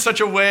described in such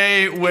a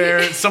way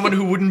where someone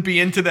who wouldn't be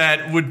into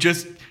that would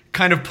just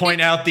kind of point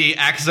out the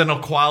accidental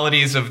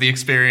qualities of the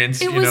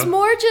experience. It was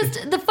more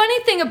just the funny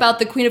thing about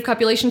the queen of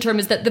copulation term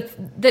is that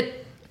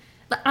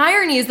the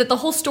irony is that the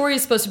whole story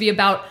is supposed to be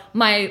about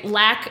my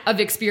lack of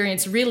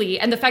experience, really,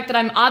 and the fact that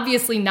I'm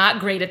obviously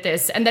not great at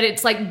this, and that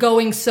it's like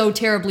going so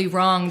terribly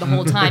wrong the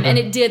whole time. And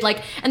it did,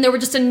 like, and there were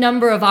just a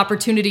number of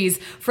opportunities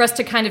for us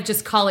to kind of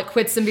just call it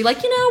quits and be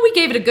like, we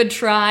gave it a good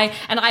try,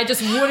 and I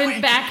just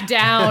wouldn't back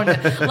down.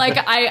 Like,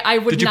 I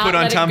would not. Did you put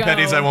on let Tom it go.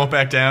 Petty's "I Won't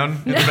Back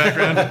Down" in the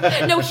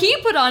background? No, he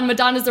put on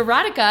Madonna's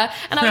 "Erotica,"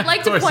 and I would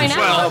like to point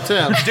out.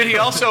 Tim. Did he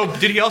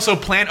also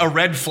plant a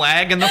red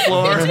flag in the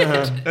floor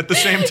at the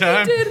same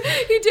time?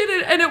 He did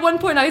it, and at one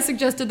point I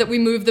suggested that we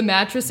move the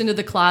mattress into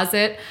the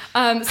closet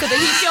so that he'd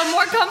feel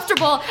more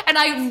comfortable, and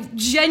I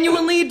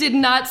genuinely did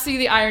not see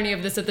the irony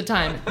of this at the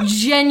time.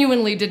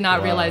 Genuinely did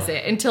not realize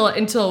it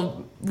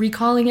until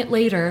recalling it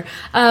later.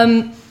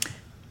 I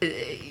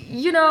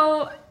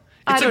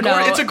don't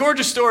know. It's a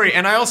gorgeous story,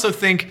 and I also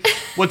think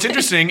what's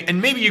interesting,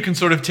 and maybe you can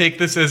sort of take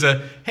this as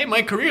hey,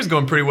 my career's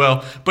going pretty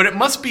well, but it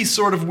must be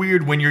sort of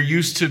weird when you're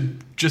used to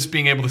just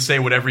being able to say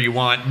whatever you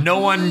want. No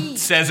one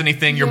says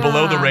anything. You're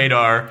below the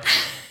radar.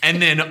 And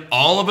then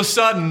all of a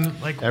sudden,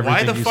 like,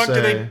 why the fuck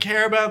do they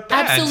care about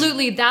that?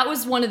 Absolutely. That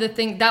was one of the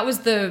things, that was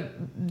the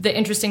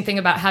interesting thing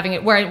about having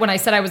it, when I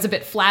said I was a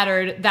bit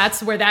flattered,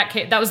 that's where that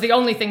came, that was the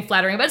only thing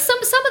flattering. But some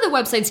of the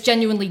websites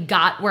genuinely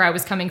got where I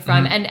was coming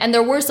from, and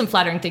there were some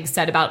flattering things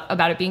said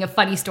about it being a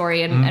funny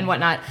story and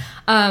whatnot.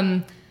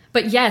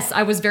 But yes,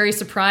 I was very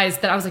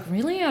surprised that I was like,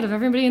 really? Out of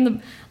everybody in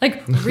the...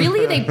 Like,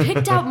 really? They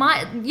picked out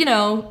my,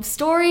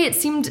 story? It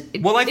seemed...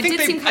 It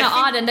did seem kind of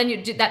odd, and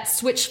then that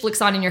switch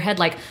flicks on in your head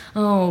like,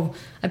 oh,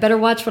 I better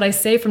watch what I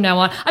say from now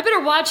on. I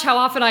better watch how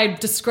often I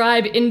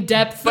describe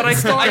in-depth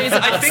stories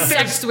about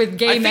sex with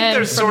gay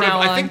men from now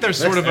on. I think there's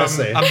sort of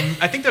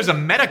I think there's a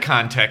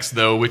meta-context,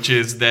 though, which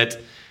is that...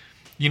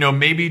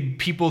 maybe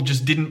people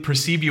just didn't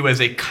perceive you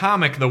as a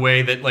comic the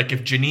way that, like,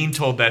 if Janine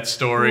told that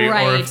story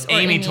or if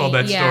Amy told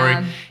that story.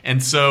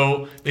 And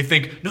so they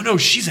think, no,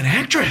 she's an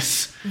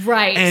actress.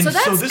 Right. And so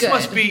that's this good.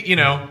 must be,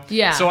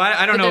 Yeah. So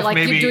I don't know if like,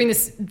 maybe... You're doing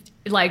this,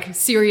 like,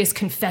 serious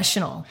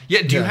confessional.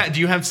 Yeah, do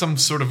you have some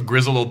sort of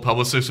grizzled old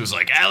publicist who's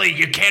like, Allie,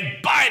 you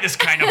can't buy this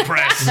kind of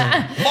press.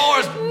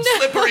 More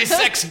slippery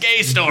sex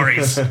gay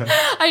stories.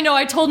 I know.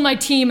 I told my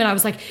team, and I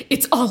was like,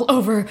 it's all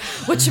over.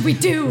 What should we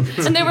do?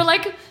 And they were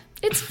like...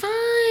 It's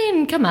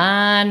fine. Come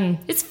on.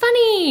 It's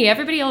funny.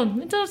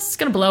 It's just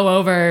going to blow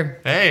over.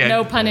 Hey.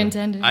 No pun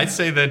intended. I'd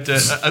say that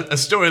a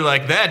story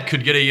like that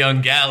could get a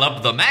young gal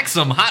up the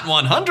Maxim Hot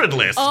 100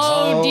 list.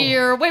 Oh,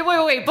 dear.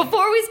 Wait.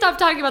 Before we stop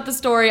talking about the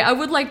story, I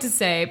would like to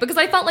say, because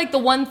I felt like the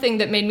one thing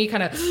that made me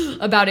kind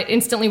of about it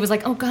instantly was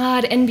like, oh,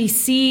 God,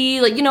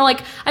 NBC.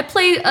 Like, I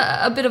play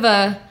a bit of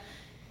a...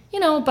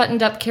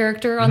 buttoned up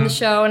character on the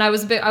show, and I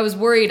was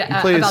worried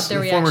about their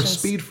reactions. Former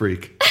speed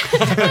freak.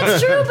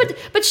 That's true,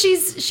 but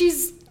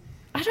she's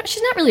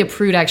not really a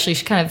prude, actually.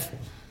 She kind of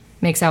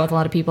makes out with a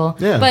lot of people.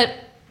 Yeah. But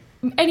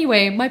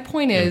anyway, my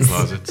point is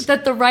closets.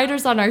 that the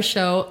writers on our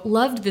show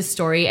loved this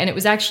story, and it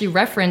was actually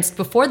referenced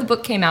before the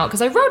book came out,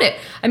 because I wrote it,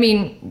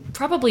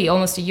 probably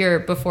almost a year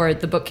before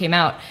the book came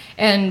out,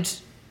 and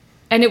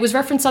it was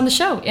referenced on the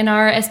show in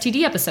our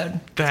STD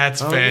episode.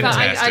 That's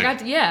fantastic. I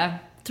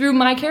got through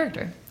my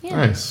character.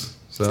 Yeah. Nice.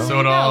 So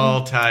it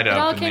all tied up. It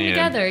all in came the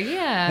together, end.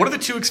 yeah. What are the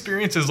two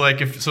experiences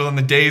like? On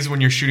the days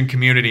when you're shooting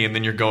Community and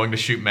then you're going to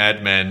shoot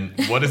Mad Men,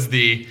 what is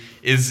the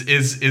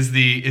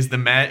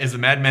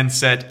Mad Men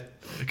set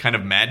kind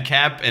of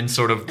madcap and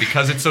sort of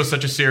because it's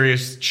such a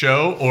serious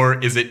show,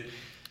 or is it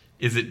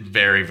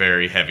very,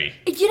 very heavy?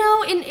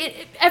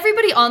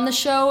 Everybody on the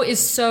show is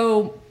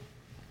so.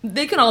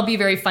 They can all be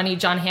very funny.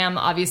 John Hamm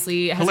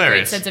obviously has Hilarious.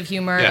 a great sense of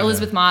humor. Yeah.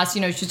 Elizabeth Moss, she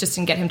just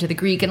didn't get him to the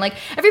Greek. And, like,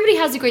 everybody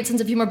has a great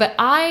sense of humor. But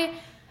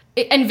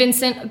and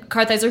Vincent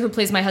Kartheiser, who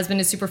plays my husband,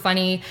 is super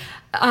funny.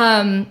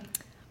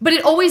 But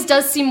it always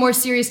does seem more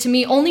serious to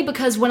me, only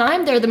because when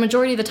I'm there, the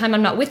majority of the time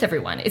I'm not with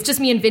everyone. It's just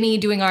me and Vinny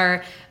doing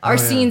our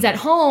scenes at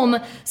home.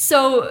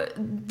 So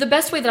the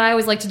best way that I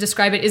always like to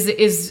describe it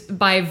is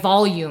by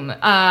volume.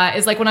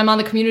 Is like when I'm on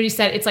the Community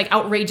set, it's like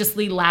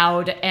outrageously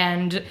loud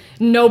and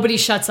nobody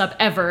shuts up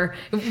ever.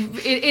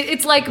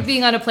 It's like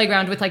being on a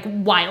playground with like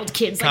wild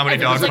kids. Comedy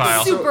like, dog pile.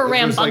 like super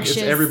rambunctious.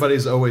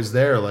 Everybody's always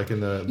there, like in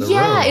the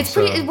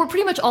room. We're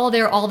pretty much all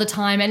there all the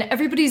time, and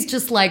everybody's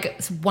just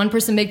like, one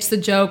person makes the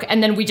joke,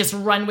 and then we just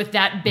run with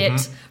that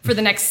bit for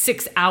the next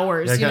 6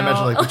 hours. Yeah, I can't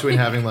imagine like between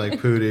having like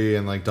Pootie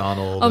and like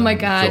Donald. Oh my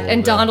God. Joel,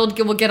 and Donald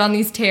will get on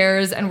these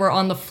tears and we're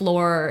on the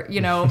floor,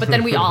 but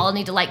then we all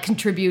need to like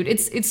contribute.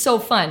 It's so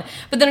fun.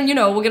 But then,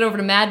 we'll get over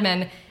to Mad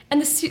Men, and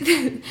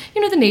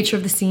the nature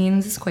of the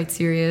scenes is quite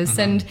serious.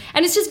 And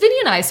it's just Vinny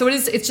and I. So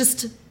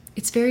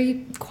it's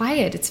very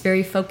quiet. It's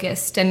very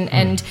focused.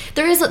 And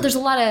there's a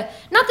lot of,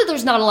 not that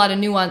there's not a lot of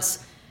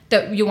nuance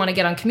that you want to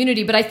get on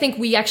Community, but I think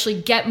we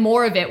actually get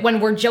more of it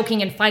when we're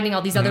joking and finding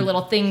all these other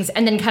little things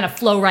and then kind of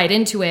flow right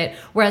into it.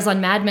 Whereas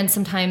on Mad Men,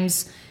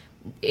 sometimes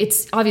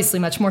it's obviously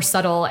much more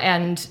subtle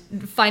and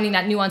finding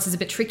that nuance is a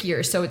bit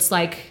trickier. So it's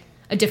like,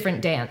 a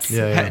different dance.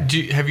 Yeah.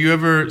 Have you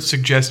ever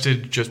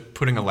suggested just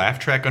putting a laugh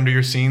track under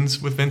your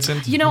scenes with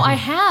Vincent? You know, I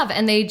have,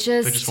 and they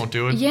just won't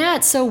do it? Yeah,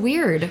 it's so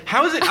weird.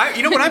 How is it?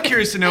 You know what I'm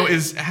curious to know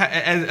is,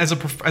 as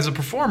a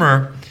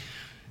performer,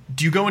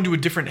 do you go into a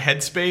different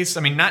headspace?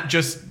 I mean, not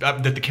just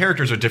that the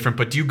characters are different,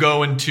 but do you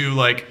go into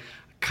like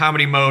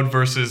comedy mode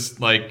versus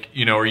like,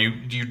 you know,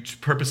 do you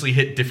purposely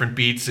hit different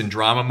beats in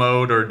drama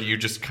mode, or do you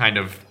just kind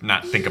of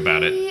not think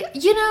about it?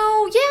 You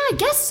know, yeah, I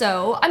guess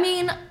so. I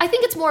mean, I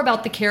think it's more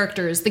about the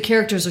characters. The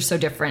characters are so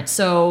different.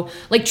 So,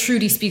 like,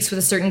 Trudy speaks with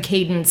a certain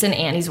cadence, and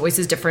Annie's voice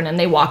is different, and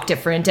they walk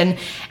different.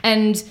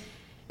 And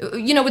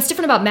you know, what's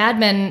different about Mad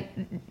Men,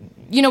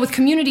 you know, with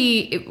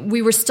Community,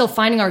 we were still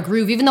finding our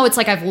groove, even though it's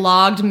like I've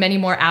logged many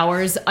more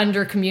hours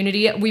under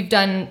Community. We've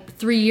done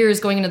 3 years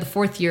going into the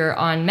 4th year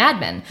on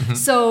Mad Men. Mm-hmm.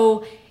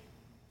 So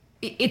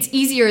it's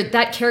easier.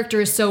 That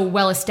character is so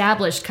well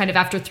established kind of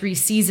after 3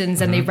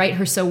 seasons, and they write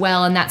her so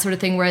well and that sort of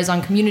thing. Whereas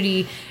on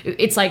Community,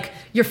 it's like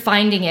you're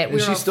finding it.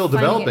 She's still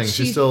developing.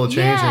 She's still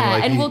changing. Yeah,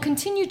 like and will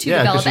continue to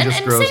develop. And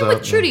same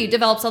with Trudy,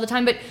 develops all the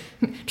time. But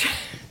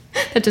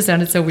that just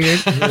sounded so weird.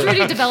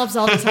 Trudy develops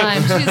all the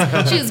time.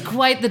 She is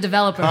quite the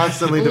developer.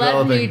 Constantly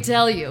developing. Let me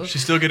tell you.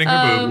 She's still getting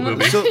her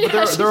boob. So, but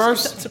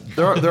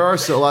there are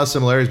still a lot of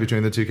similarities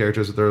between the two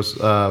characters. There's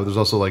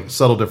also like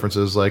subtle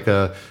differences. Like,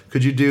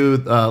 could you do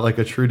like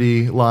a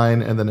Trudy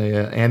line and then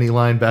a Annie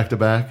line back to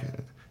back?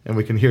 And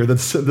we can hear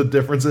the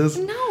differences.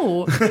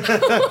 No,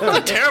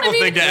 a terrible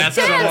thing to ask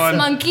dance, someone.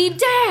 Monkey,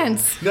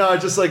 dance. No,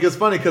 just like it's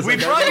funny because we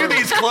brought you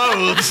these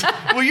clothes.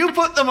 Will you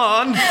put them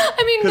on?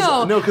 I mean,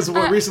 no, because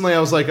recently I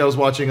was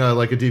watching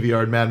like a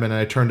DVR Mad Men, and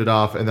I turned it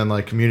off, and then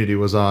like Community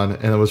was on,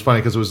 and it was funny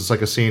because it was just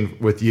like a scene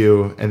with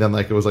you, and then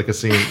like it was like a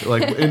scene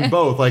like in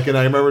both, like, and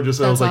I remember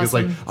just I was like,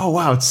 awesome. It's like, oh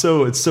wow, it's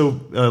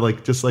so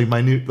like just like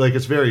minute, like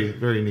it's very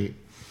very neat.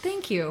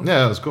 Thank you.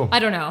 Yeah, it was cool. I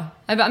don't know.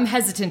 I'm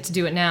hesitant to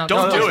do it now.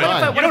 Don't do it.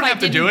 Fine. You don't have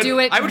to do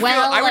it. I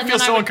would feel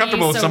so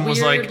uncomfortable if someone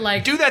was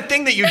like, do that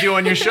thing that you do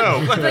on your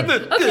show.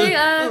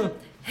 Okay,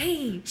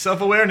 hey.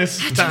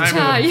 Self-awareness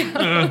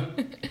time.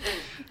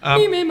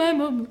 Me made my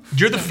mom.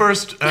 You're the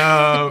first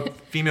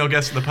female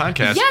guest of the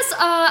podcast. Yes,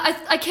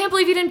 I can't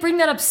believe you didn't bring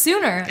that up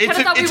sooner.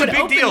 I thought we would a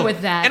big open deal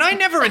with that. And I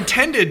never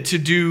intended to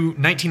do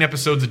 19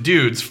 episodes of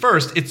Dudes.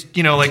 First, it's,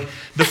 you know, like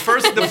the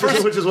first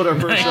which is what our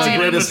first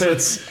greatest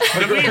hits.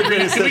 Can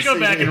we go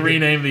back and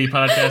rename the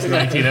podcast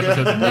 19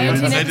 episodes of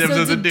 19 Dudes?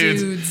 episodes of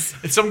Dudes.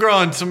 And some girl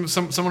on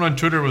someone on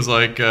Twitter was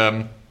like,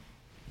 I'm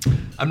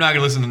not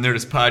gonna listen to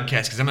Nerdist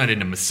podcast because I'm not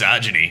into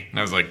misogyny. And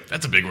I was like,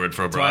 that's a big word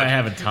for a broad. That's why I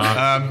haven't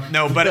talked.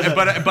 No,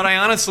 but I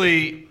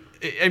honestly,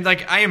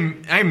 like,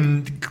 I'm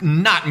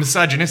not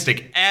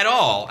misogynistic at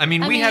all. I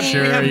mean, we have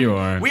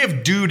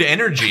dude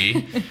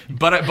energy,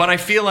 but I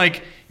feel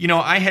like, you know,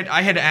 I had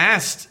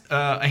asked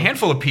a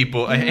handful of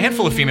people, a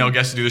handful of female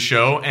guests to do the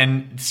show,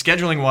 and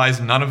scheduling wise,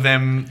 none of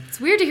them.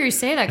 It's weird to hear you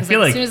say that because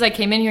like as soon as I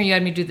came in here, you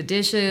had me do the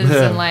dishes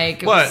and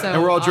like. What? So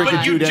and we're all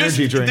drinking dude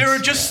energy drinks. There are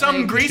just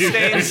some grease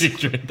stains.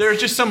 There are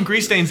just some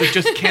grease stains that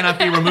just cannot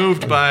be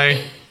removed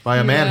by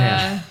a man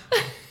hand.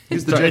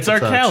 It's our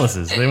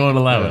calluses. They won't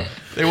allow it.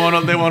 They won't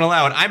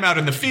allow it. I'm out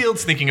in the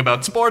fields thinking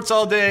about sports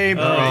all day,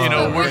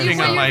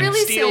 working on my really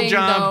steel saying,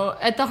 job. Though,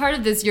 at the heart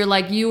of this, you're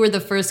like, you were the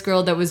first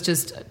girl that was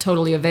just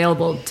totally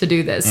available to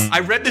do this. I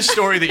read this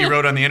story that you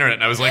wrote on the internet,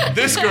 and I was like,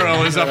 this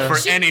girl is up for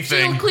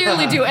anything. She'll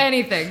clearly do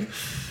anything.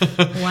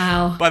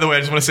 Wow. By the way, I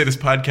just want to say this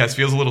podcast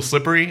feels a little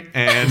slippery,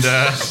 and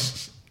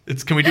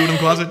can we do it in the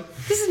closet?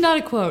 This is not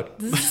a quote.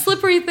 This is a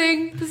slippery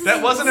thing. This is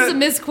a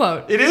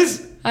misquote. It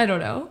is? I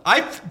don't know.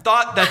 I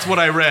thought that's what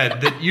I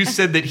read, that you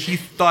said that he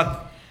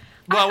thought.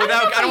 Well, I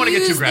don't want to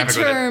get too graphic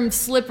the term with it.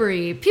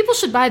 Slippery. People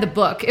should buy the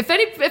book. What's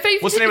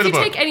the name of the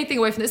book? Take anything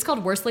away from this, it's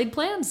called Worst Laid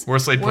Plans.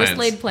 Worst Laid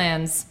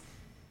Plans.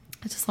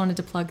 I just wanted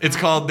to plug that. It's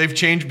called, they've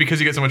changed, because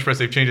you get so much press,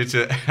 they've changed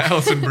it to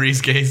Alison Brie's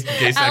gay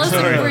sex Alison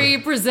story. Brie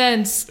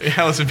presents.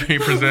 Alison Brie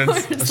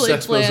presents.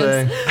 Worst Laid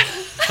Plans.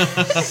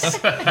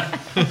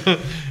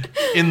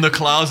 In the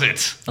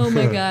closet. Oh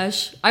my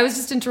gosh. I was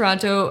just in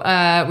Toronto.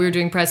 We were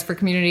doing press for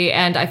Community,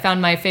 and I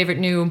found my favorite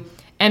new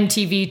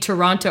MTV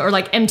Toronto, or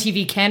like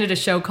MTV Canada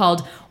show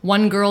called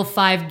One Girl,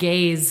 Five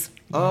Gays.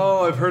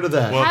 Oh, I've heard of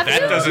that. Well, that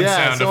doesn't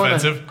sound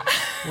offensive.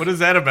 What is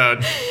that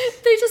about?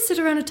 They just sit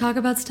around and talk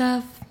about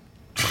stuff.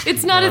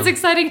 It's not as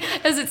exciting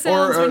as it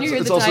sounds when you hear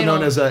the title. It's also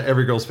known as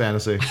Every Girl's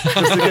Fantasy.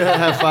 Just to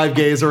have 5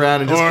 gays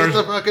around and just get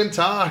the fucking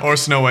talk. Or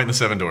Snow White and the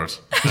Seven Dwarfs.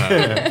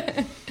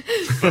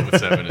 But with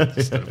 7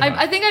 instead of 5.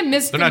 I think I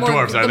missed. They're not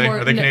dwarves, are they?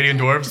 Are they Canadian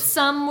dwarves?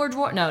 Some were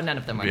dwarves. No, none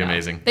of them were. Be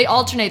amazing. They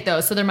alternate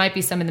though, so there might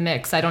be some in the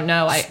mix. I don't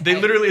know. I watched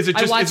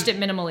it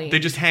minimally. They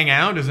just hang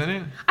out, isn't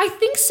it? I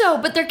think so,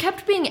 but there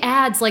kept being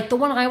ads. Like the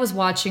one I was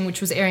watching,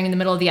 which was airing in the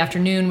middle of the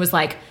afternoon, was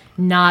like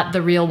not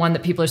the real one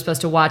that people are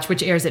supposed to watch,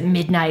 which airs at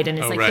midnight and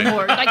is the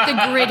more like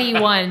the gritty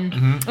one.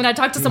 Mm-hmm. And I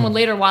talked to someone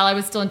later while I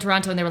was still in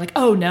Toronto, and they were like,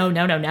 "Oh no,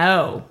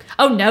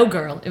 oh no,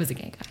 girl, it was a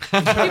gay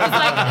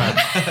guy."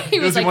 He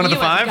was like, one of the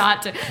 "You have 5?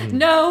 got to."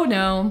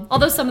 No.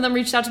 Although some of them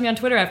reached out to me on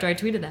Twitter after I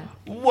tweeted that.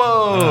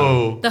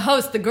 Whoa. The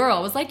host, the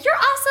girl, was like, "You're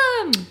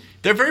awesome."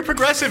 They're very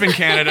progressive in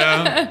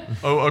Canada.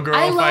 A Girl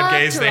I of Five love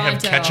Gays. They have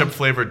Toronto.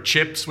 ketchup-flavored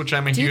chips, which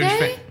I'm a Do huge they?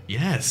 fan.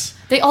 Yes.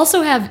 They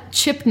also have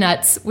chip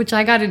nuts, which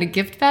I got in a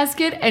gift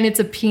basket, and it's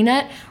a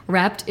peanut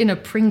wrapped in a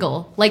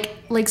Pringle, like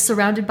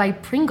surrounded by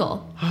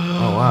Pringle.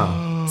 Oh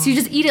wow. So you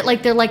just eat it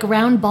like they're like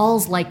round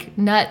balls, like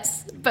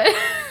nuts. But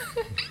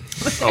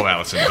Oh,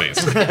 Allison, please.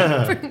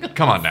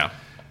 Come on now.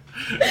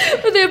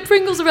 they have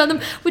Pringles around them,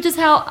 which is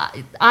how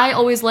I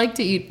always like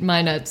to eat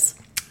my nuts.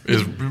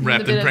 Is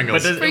wrapped in bit of-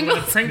 Pringles. But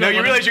Pringles. No,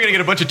 you realize you're gonna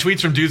get a bunch of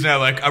tweets from dudes now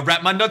like, I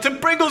wrap my nuts in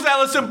Pringles,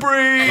 Allison Brie.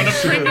 When a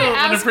Pringle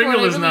ask for it, I is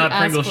really not ask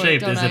Pringle for it,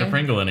 shaped, don't is it a I?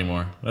 Pringle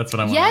anymore? That's what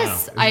I want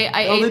Yes, to know. I Oh,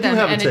 they ate do them,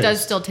 have a and it does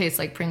taste. still taste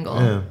like Pringle.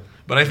 Yeah.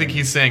 But I think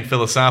he's saying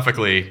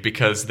philosophically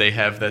because they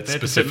have that They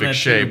have to fit in specific that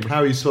shape. tube.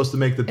 How are you supposed to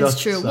make the duck?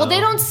 It's true. Well,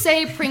 they don't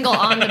say Pringle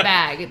on the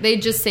bag. They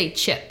just say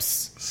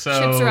chips. So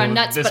chips around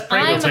nuts. this But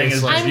Pringle I'm, thing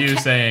is just I'm you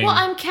saying- Well,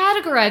 I'm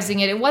categorizing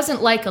it. It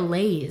wasn't like a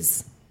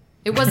Lay's.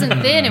 It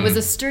wasn't thin. It was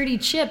a sturdy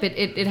chip.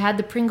 It had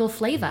the Pringle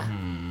flavor.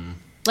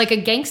 Like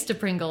a gangsta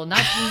Pringle.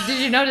 Not. Did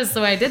you notice the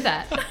way I did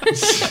that?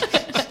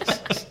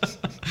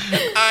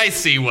 I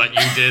see what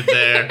you did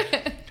there.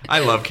 I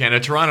love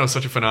Canada. Toronto is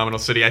such a phenomenal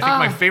city. I think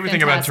my favorite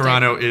thing about fantastic.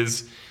 Toronto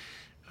is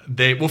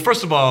well,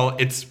 first of all,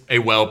 it's a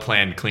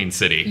well-planned, clean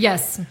city.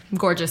 Yes,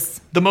 gorgeous.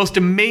 The most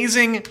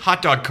amazing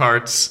hot dog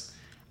carts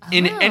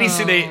in any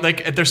city, Oh.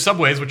 like at their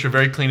subways, which are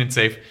very clean and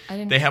safe. I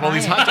didn't They have all try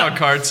these it. hot dog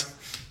carts.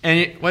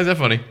 And why is that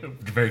funny?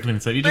 Very clean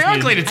and safe. You They just are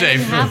need- clean and I didn't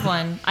safe. have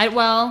one. I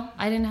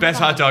didn't have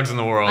Best a hot dogs in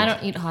the world. I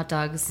don't eat hot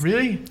dogs.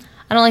 Really?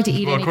 I don't like to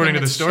eat Well, anything according to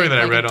the that's story shaped that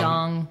I like read a on-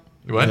 dong.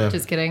 What? Yeah.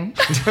 Just kidding.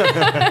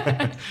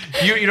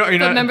 You're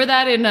not. Remember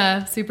that in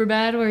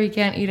Superbad where he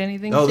can't eat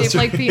anything Oh, shaped that's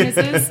like right.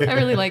 penises? I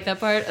really like that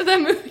part of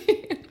that movie.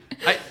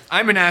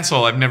 I'm an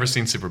asshole. I've never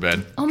seen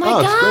Superbad. Oh my Oh,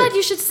 it's god, great.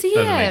 you should see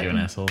Doesn't make you an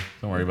it. asshole.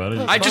 Don't worry about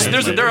it. I just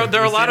there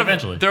are a lot of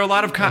eventually.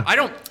 I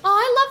don't. Oh,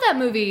 I love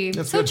that movie.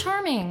 That's so good.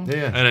 charming.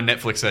 Yeah, I had to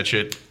Netflix that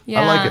shit.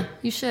 Yeah, like it.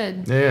 You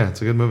should. yeah,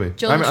 it's a good movie.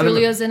 Joe I remember-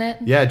 Trulio's in it.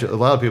 Yeah, a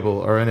lot of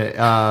people are in it.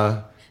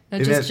 No,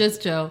 and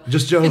just Joe.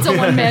 Just Joe. It's a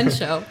one-man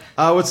show.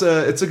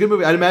 It's a good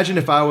movie. I'd imagine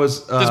if I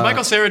was. Does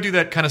Michael Cera do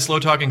that kind of slow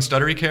talking,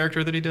 stuttery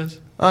character that he does?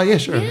 Yeah,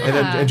 sure.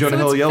 Yeah, And Jonah so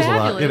Hill it's yells a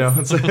lot. You know,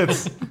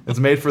 it's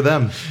made for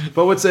them.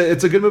 But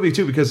it's a good movie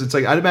too because it's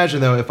like I'd imagine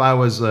though if I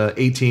was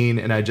 18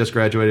 and I just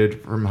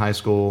graduated from high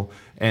school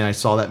and I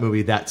saw that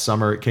movie that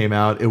summer it came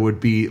out, it would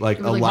be like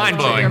a Really mind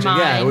blow blowing. your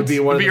Yeah, it would be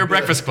mind. one Would be of your the-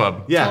 Breakfast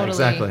Club. Yeah, Totally.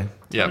 exactly.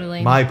 Yeah.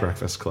 Totally. My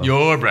Breakfast Club.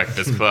 Your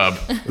Breakfast Club.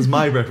 It's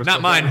my Breakfast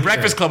Not Club. mine.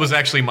 Breakfast Club was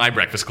actually my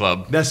Breakfast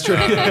Club. That's true.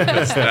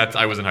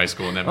 I was in high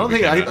school and that I don't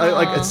movie think came out. I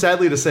like. It's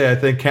sadly to say, I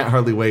think Can't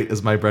Hardly Wait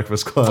is my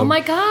Breakfast Club. Oh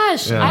my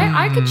gosh, Yeah.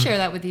 I could share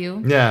that with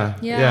you. Yeah,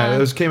 Yeah.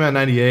 yeah. It came out in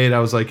 '98. I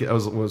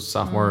was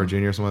sophomore or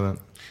junior or something like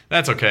that.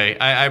 That's okay.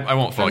 I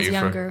won't I fault was you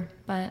younger,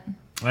 but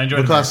I enjoyed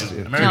What class American,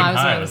 is it? American No, I was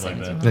Pie like was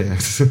like 17. that.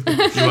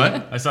 Yeah, for. You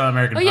what? I saw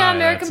American Oh, Pie. yeah, that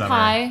American summer.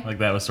 Pie. Like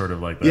that was sort of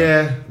like that.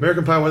 yeah.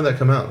 American Pie. When did that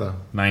come out though?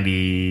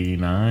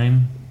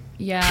 99.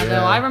 yeah, Yeah.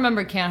 though I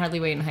remember Can't Hardly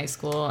Wait in high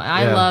school.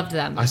 I Yeah. loved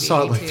that movie. I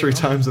saw it like too. 3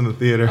 times in the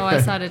theater. Oh,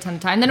 I saw it a ton of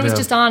times. And then it was Yeah.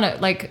 just on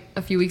like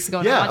a few weeks ago.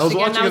 And Yeah, I watched it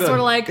again. And I was it. sort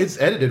of like, It's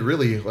edited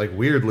really like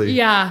weirdly.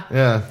 yeah,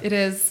 Yeah. it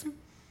is.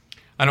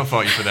 I don't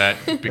fault you for that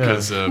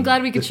because I'm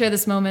glad we could share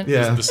this moment.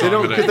 Yeah. the They song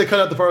don't that because I- they cut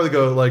out the part where they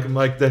go like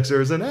Mike Dexter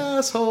is an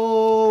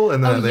asshole,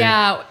 and then Oh they,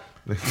 yeah.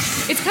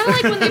 It's kind of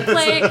like when they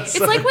play. It's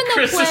like when they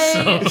Chris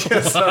play. is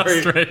so sorry.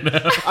 lost right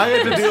now. I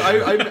had to do.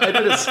 I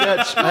did a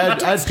sketch. I had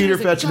Peter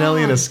Dexter's a Facinelli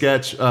in a god.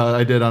 sketch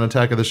I did on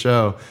Attack of the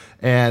Show,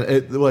 and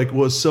it like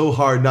was so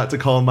hard not to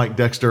call him Mike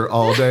Dexter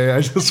all day.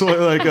 I just went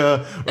like,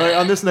 right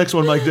on this next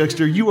one, Mike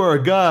Dexter, you are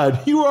a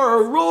god. You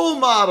are a role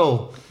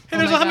model. Hey,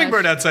 there's Oh a my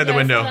hummingbird gosh. outside the Yeah, I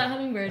window. saw that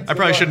hummingbird. I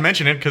probably shouldn't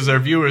mention it because our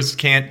viewers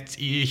can't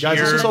hear Guys,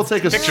 let's just all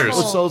take pictures.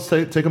 Let's all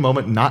take a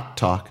moment, not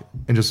talk,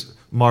 and just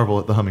marvel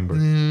at the hummingbird.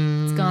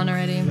 It's gone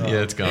already.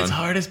 Yeah, it's gone. Its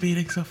heart is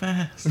beating so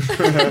fast.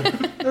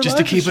 Just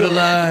to keep it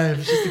alive.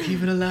 Just to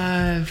keep it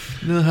alive.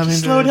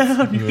 Slow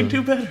down. You can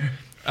do better.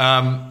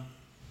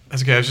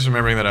 That's okay. I was just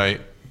remembering that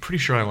I'm pretty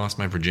sure I lost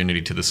my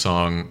virginity to the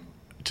song,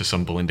 to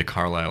some Belinda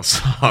Carlisle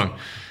song.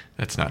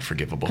 That's not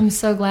forgivable. I'm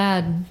so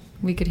glad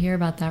we could hear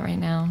about that right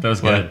now. That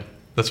was Yeah, good.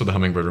 that's what the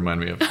hummingbird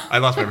reminded me of. I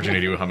lost my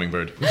virginity to a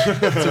hummingbird.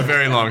 It's a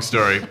very long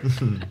story,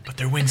 but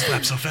their wings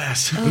flap so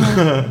fast.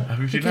 How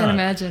could you I can't not?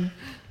 imagine.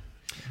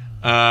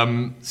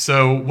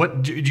 So,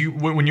 what do you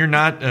when you're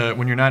not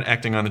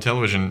acting on the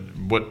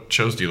television? What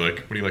shows do you like?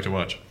 What do you like to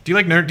watch? Do you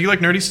like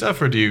nerdy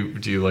stuff, or do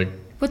you like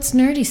What's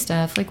nerdy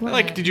stuff? Like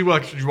what? did you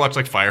watch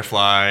like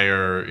Firefly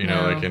or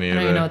No, like any I of don't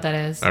the? even know what that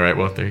is. All right,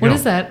 well there you What go.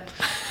 is that?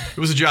 It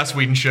was a Joss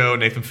Whedon show.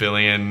 Nathan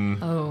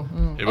Fillion. Oh,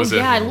 It was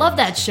yeah, a- I love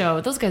that show.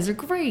 Those guys are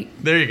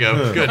great. There you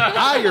go. Good.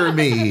 Hire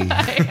me.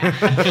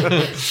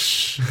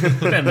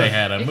 Then they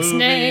had a movie.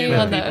 name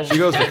on and She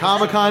goes to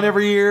Comic-Con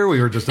every year. We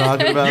were just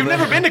talking about You've that.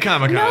 never been to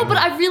Comic-Con. No, but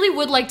I really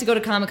would like to go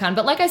to Comic-Con.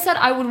 But like I said,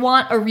 I would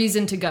want a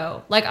reason to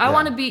go. Like I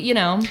want to be,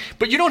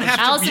 But you don't have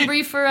to. Alison you-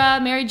 Brie for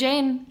Mary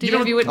Jane. Did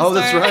don't- you witness Oh,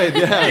 that's her? right.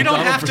 Yeah. You don't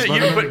Donald have for to,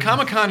 Spider-Man. but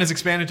Comic Con has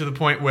expanded to the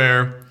point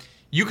where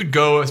you could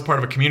go as part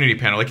of a community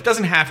panel. Like, it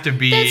doesn't have to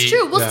be. That's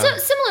true. Well, Yeah.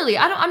 similarly,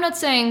 I'm not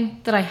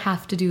saying that I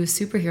have to do a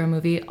superhero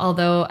movie,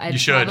 although I'd You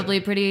should. probably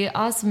pretty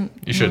awesome.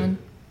 You should. One.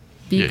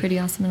 Be Yeah. pretty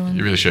awesome in one.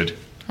 You really should.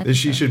 I think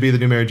She so. should be the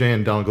new Mary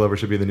Jane. Donald Glover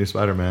should be the new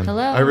Spider-Man.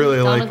 Hello, I really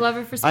Donald like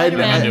Glover for I-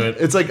 Spider-Man. I'm into it.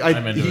 It's like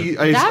I'm into it.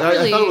 I That thought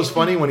really- it was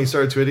funny when he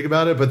started tweeting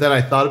about it, but then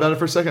I thought about it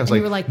for a second. I was And like,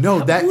 you were like, no,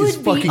 that that is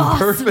would be fucking awesome.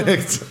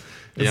 perfect.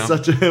 Yeah.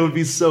 It would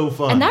be so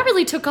fun. And that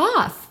really took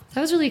off.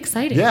 That was really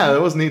exciting. yeah,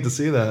 it was neat to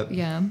see that.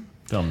 Yeah.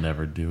 They'll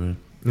never do it.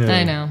 Yeah.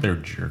 I know. They're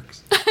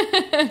jerks.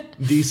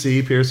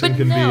 DC Pearson But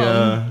can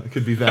no.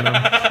 could be Venom.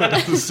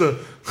 So,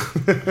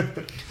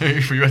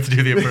 You have to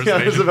do the yeah,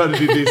 I was impersonation. about to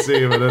do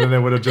DC, but then it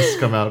would have just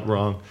come out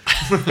wrong.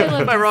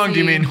 Am I wrong? Do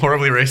you mean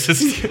horribly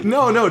racist?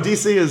 No,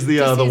 DC is the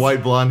DC's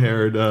white blonde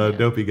haired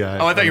dopey guy.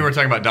 Oh, I thought you were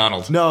talking about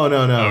Donald. No.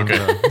 Okay.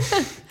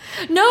 no.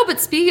 No, but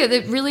speaking of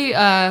it, really,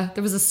 there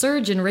was a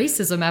surge in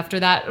racism after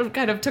that. It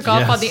kind of took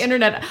off Yes. on the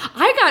internet.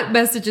 I got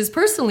messages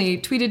personally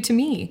tweeted to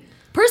me.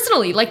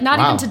 Personally, like not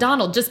Wow. even to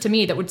Donald, just to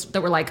me that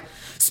were like,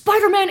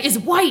 Spider-Man is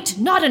white,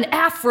 not an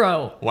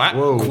afro. What?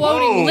 Whoa.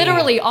 Quoting Whoa.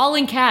 literally all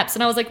in caps.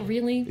 And I was like,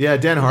 really? Yeah,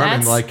 Dan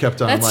Harmon That's-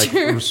 kept on that's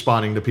true.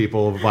 responding to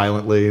people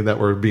violently that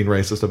were being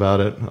racist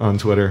about it on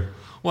Twitter.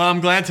 Well, I'm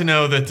glad to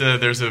know that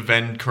there's a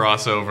Venn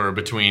crossover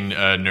between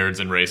nerds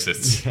and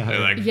racists. They're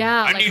like,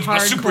 Yeah, I like need my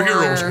hardcore.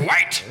 superheroes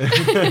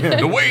white,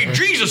 the way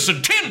Jesus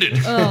intended.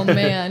 Oh,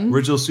 man.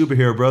 Original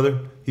superhero, brother.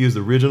 He was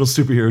the original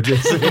superhero,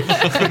 Jason.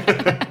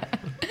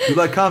 You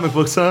like comic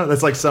books, huh?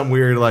 That's like some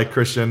weird like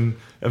Christian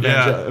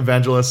Yeah.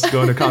 evangelist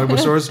going to comic book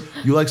stores.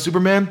 You like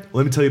Superman?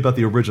 Let me tell you about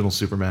the original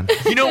Superman.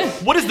 You know,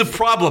 what is the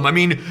problem? I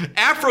mean,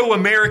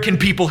 Afro-American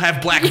people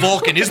have Black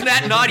Vulcan. Isn't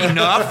that not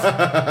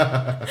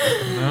enough?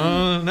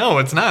 No,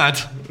 it's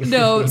not.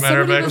 No, As a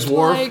matter of somebody fact, was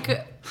Worf.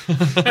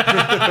 like,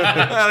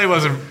 Well, he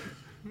wasn't,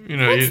 you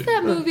know. what's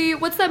that movie?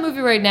 What's that movie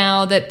right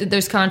now that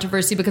there's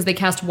controversy because they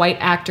cast white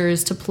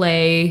actors to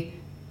play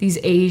these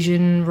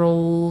Asian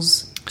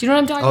roles? Do you know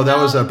what I'm talking Oh, about?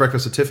 that was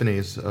Breakfast at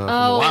Tiffany's. From a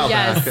Oh, while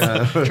yes.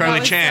 back. Charlie That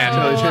was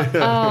Chan.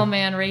 so- oh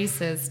man,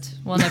 racist.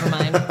 Well, never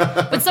mind.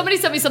 But somebody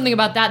sent me something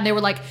about that, and they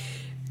were like,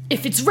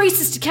 if it's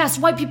racist to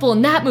cast white people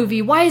in that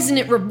movie, why isn't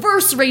it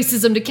reverse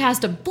racism to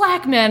cast a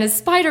black man as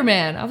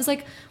Spider-Man? I was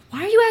like,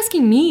 why are you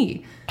asking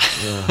me?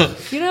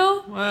 You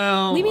know?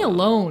 Well, Leave me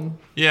alone.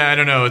 yeah, I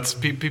don't know. It's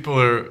people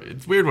are.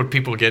 It's weird what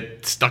people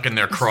get stuck in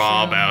their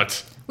craw true.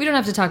 about. We don't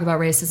have to talk about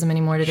racism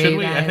anymore today, Should you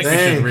we? I guys. think we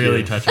Thank should really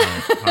you. touch on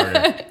it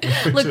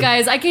harder. Look,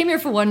 guys, I came here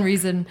for one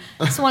reason.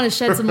 I just want to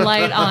shed some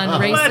light on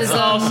racism. Let's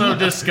also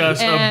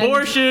discuss and-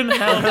 abortion,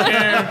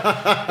 healthcare,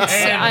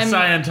 and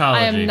Scientology.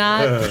 I am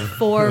not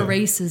for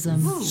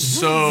racism.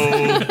 So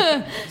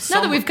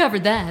Now that we've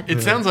covered that.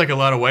 it sounds like a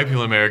lot of white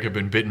people in America have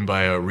been bitten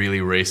by a really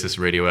racist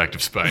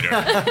radioactive spider.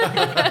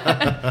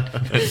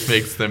 That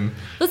makes them.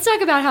 Let's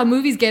talk about how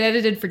movies get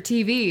edited for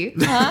TV.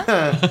 Huh?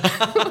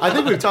 I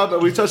think we've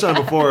touched on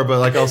it before, but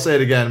like I'll say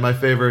it again. My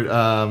favorite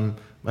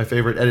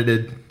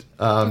edited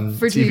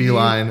For TV TV.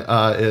 line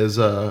is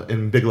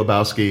in Big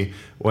Lebowski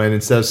when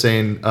instead of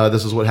saying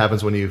 "This is what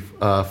happens when you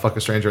fuck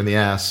a stranger in the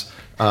ass,"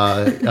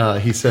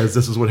 he says,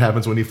 "This is what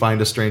happens when you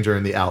find a stranger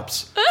in the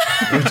Alps."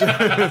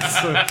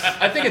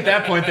 I think at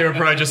that point they were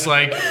probably just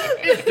like,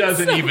 it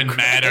doesn't even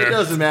matter. It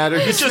doesn't matter.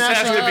 He It just has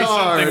smashed to the be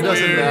car. something It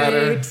doesn't weird.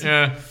 matter.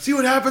 Yeah. See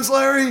what happens,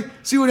 Larry?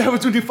 See what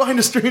happens when you find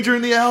a stranger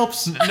in the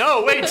Alps?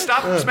 No, wait,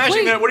 stop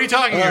smashing that. What are you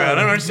talking about?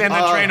 I don't understand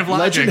that train of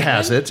logic. Legend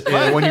has it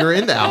when you're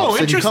in the Alps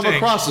and you come interesting.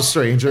 across a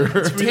stranger.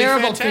 Really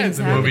Terrible fantastic. things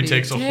The happen. movie to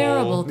takes you. a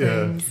Terrible whole.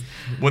 things.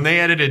 When they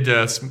edited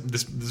this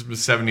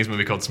 70s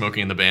movie called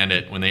Smokey and the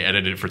Bandit, when they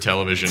edited it for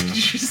television, You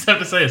just have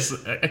to say,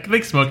 I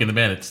think Smokey and the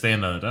Bandit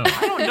stand on its own.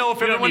 I don't know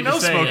if We don't everyone need to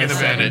knows say Smokey and the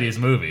it's a Bandit. 70s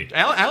movie.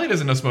 Allie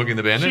doesn't know Smokey and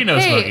the Bandit. She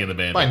knows Hey, Smokey and the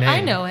Bandit. by name.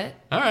 I know it.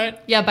 All right.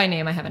 Yeah, by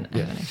name. I haven't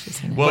actually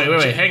seen it. Well,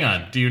 Wait, hang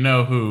on. Do you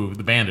know who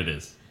the Bandit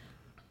is?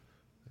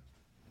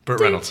 Burt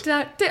Reynolds.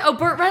 Oh,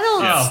 Burt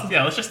Reynolds. Oh,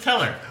 yeah, let's just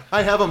tell her.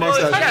 I have a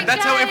mustache. Yeah,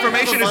 that's how I have a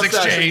information is Mustache,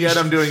 and exchanged. yet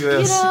I'm doing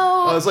this. You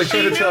know, I was like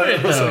trying to tell you.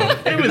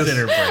 It was in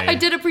her brain. I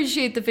did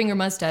appreciate the finger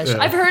mustache. Yeah.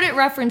 I've heard it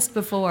referenced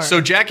before. So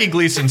Jackie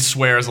Gleason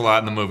swears a lot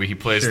in the movie. He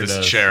plays Sure this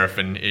does. sheriff,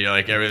 and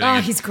like everything. oh,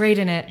 is, he's great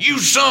in it. you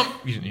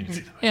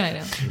Yeah, I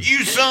know.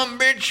 you some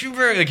bitch, you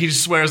very like he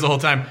just swears the whole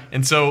time.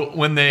 And so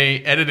when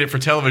they edited it for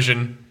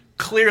television,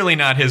 clearly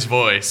not his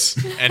voice,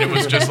 and it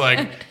was just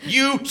like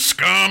you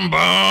scum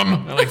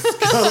bum, like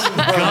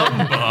scum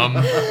bum.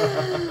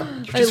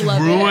 I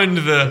love Ruined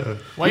the.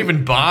 Why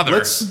even bother?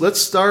 Let's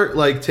start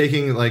like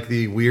taking like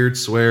the weird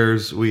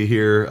swears we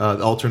hear,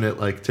 alternate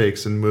like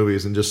takes in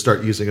movies, and just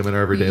start using them in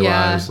our everyday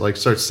Yeah. lives. Like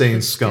start saying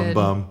That's scum good.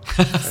 bum,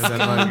 and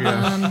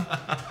then like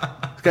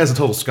this guy's a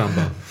total scum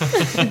bum.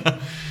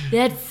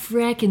 That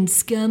fracking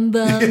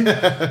scumbum.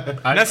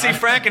 Now see,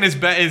 Franken is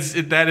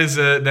that is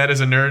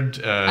a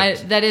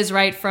nerd. That is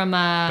right from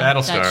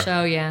Battlestar. that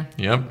show, yeah.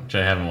 Yep. Which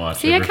I haven't watched.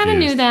 See, I kind of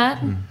knew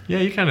that Yeah,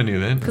 you kind of knew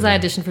that. because I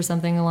auditioned for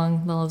something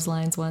along those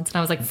lines once, and I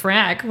was like,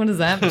 "Frack, what does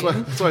that mean?"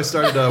 That's why I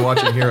started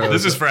watching Heroes.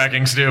 This is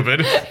fracking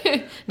stupid.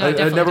 No,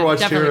 I never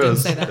watched definitely didn't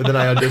Heroes, say that. and then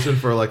I auditioned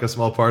for like a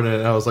small part in it.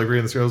 And I was like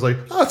reading the script. I was like,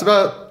 oh, it's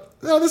about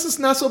no, this is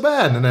not so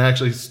bad. And I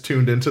actually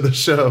tuned into the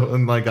show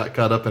and like got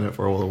caught up in it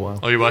for a little while.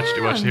 Oh, you watched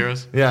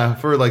Heroes? Yeah,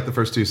 for like the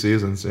first 2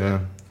 seasons. Yeah,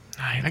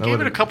 I gave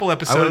it a couple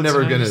episodes. I would have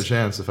never and given it a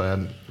chance if I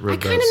hadn't read I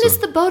those. kind of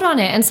missed the boat on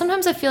it. And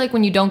sometimes I feel like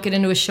when you don't get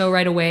into a show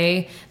right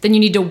away, then you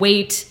need to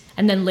wait,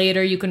 and then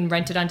later you can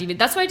rent it on DVD.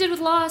 That's what I did with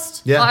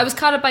Lost. Yeah. Well, I was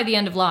caught up by the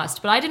end of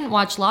Lost, but I didn't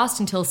watch Lost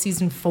until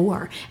season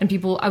 4.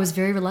 And I was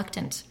very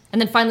reluctant. And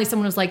then finally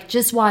someone was like,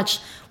 just watch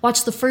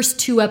the first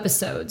 2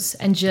 episodes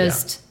and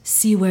just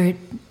see where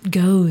it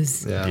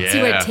goes. Yeah. Yeah.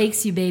 See where it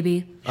takes you,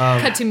 baby.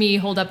 Cut to me,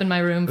 holed up in my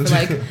room for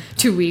like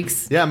 2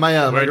 weeks. Yeah,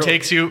 Where it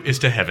takes you is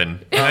to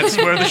heaven. That's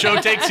where the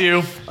show takes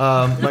you.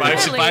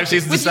 Five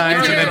seasons of With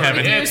science and then your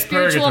heaven. With your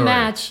spiritual Purgatory.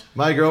 match.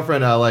 My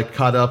girlfriend like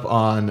caught up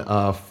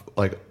on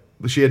like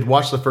she had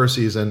watched the first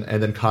season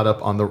and then caught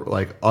up on the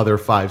like other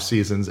 5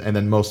 seasons and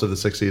then most of the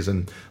 6th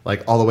season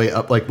like all the way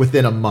up like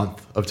within a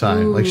month of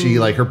time. Like she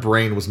like her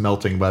brain was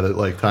melting by the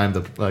like time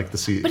the like the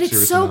series. But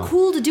it's so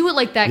cool to do it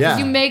like that because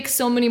Yeah. you make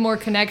so many more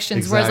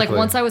connections. Whereas like Exactly.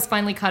 once I was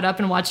finally caught up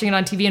and watching it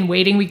on TV and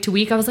waiting week to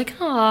week, I was like,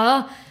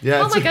 "Aw, Yeah,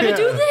 how am I it's- gonna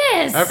do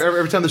this?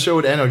 Every time the show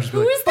would end, I would just be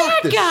Who like, is "Fuck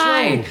that this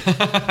guy?"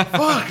 show.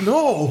 Fuck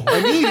no,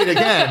 I need it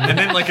again." And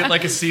then like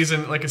a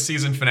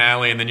season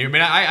finale, and then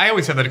I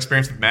always have that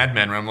experience with Mad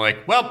Men where I'm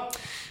like, well,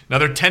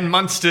 another 10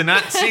 months to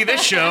not see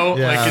this show.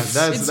 Yeah, Like it's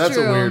that's a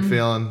true. weird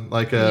feeling.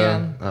 Like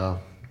Yeah.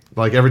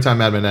 like every time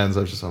Mad Men ends,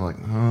 I'm like,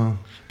 oh.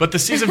 But the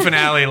season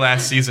finale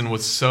last season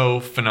was so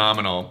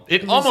phenomenal.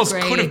 It was almost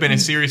great. could have been a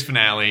series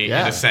finale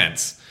Yeah. in a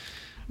sense.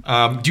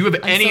 Do you have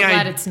any so glad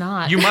idea? it's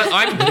not.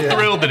 I'm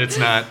thrilled that it's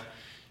not.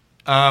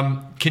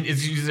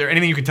 Is there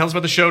anything you can tell us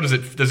about the show? Does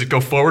it go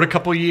forward a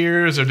couple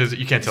years, or does it?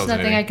 You can't tell There's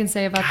us nothing anything. I can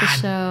say about the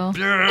show.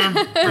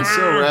 It's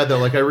so rad though.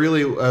 Like I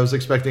was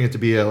expecting it to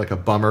be like a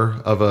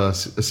bummer of a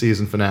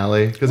season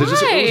finale because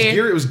Why?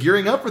 it was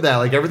gearing up for that.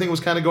 Like everything was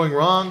kind of going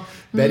wrong.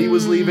 Betty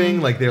was leaving.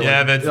 Like they were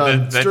Yeah, like,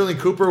 that- Sterling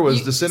Cooper was So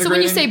when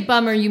disintegrating. you say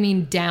bummer, you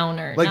mean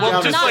downer, Like, not,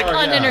 well, just not like-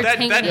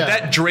 unentertaining.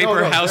 That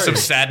Draper No, House very. of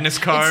Sadness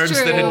cards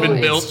true. that had been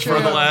It's built for the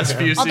true. last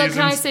few Although, seasons.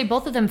 can I say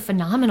both of them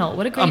phenomenal?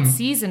 What a great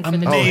season for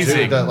the amazing.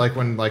 dude, that like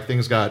when like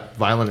things got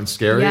violent and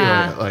scary.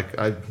 Yeah.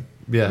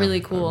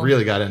 Really cool. I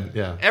really got in.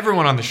 Yeah.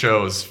 Everyone on the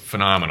show is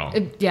phenomenal.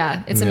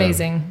 It's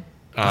amazing.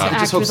 To I act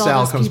just hope with all Sal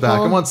those comes back.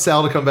 people. I want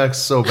Sal to come back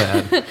so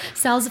bad.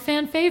 Sal's a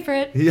fan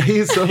favorite. Yeah,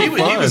 he's so He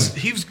fun.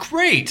 was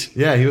great.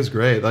 Yeah, he was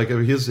great. Like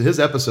his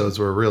episodes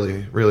were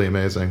really, really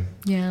amazing.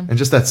 Yeah. And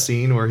just that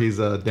scene where he's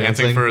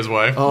Dancing for his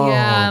wife. Oh,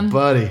 Yeah.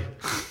 buddy.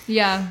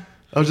 Yeah.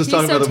 I was just He's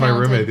talking so about it with my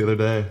talented. roommate the other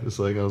day. Just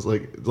like I was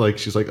like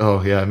she's like,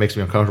 "Oh yeah, it makes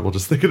me uncomfortable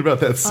just thinking about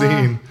that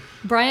scene."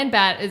 Brian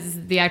Batt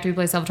is the actor who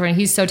plays Salvatore, and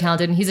he's so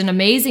talented, and he's an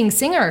amazing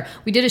singer.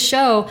 We did a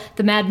show,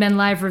 the Mad Men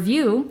Live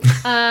Review,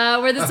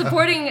 where the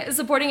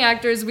supporting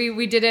actors,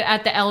 we did it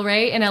at the El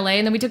Rey in LA,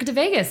 and then we took it to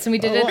Vegas, and we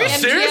did it wow. at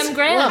serious? MGM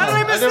Grand. Wow. How did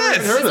I miss never even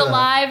this? heard It was of a that.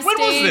 live When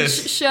was stage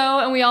this? show,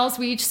 and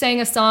we each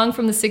sang a song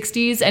from the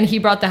 60s, and he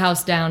brought the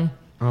house down.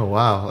 Oh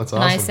wow, that's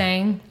And awesome. I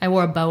sang. I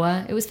wore a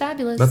boa. It was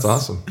fabulous. That's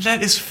awesome.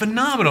 That is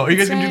phenomenal. Are you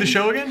guys going to do the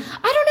show again?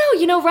 I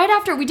don't know. Right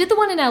after we did the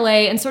one in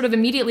LA and sort of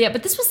immediately,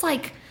 but this was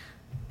like,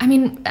 I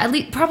mean, at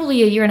least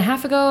probably a year and a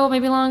half ago,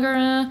 maybe longer.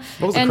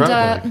 What was the and,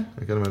 crowd like?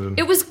 I can imagine.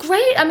 It was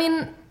great. I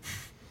mean,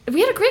 we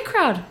had a great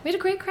crowd. But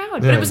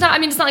Yeah. it was not. I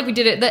mean, it's not like we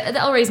did it. The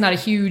El Rey is not a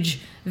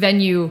huge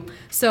venue,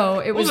 so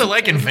it What was. was it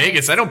like in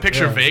Vegas? I don't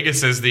picture Yeah.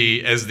 Vegas as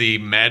the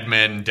Mad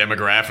Men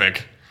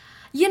demographic.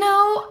 You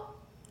know.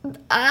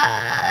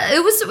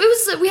 It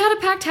was. We had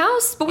a packed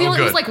house, but it was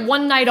good. like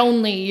one night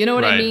only. You know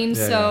what I Right. mean?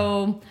 Yeah,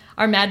 so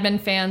our Mad Men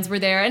fans were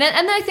there, and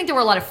I think there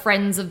were a lot of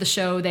friends of the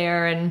show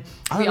there, and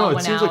I we don't know. all It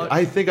went seems out. like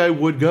I think I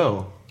would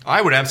go.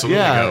 I would absolutely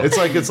Yeah, go.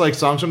 it's like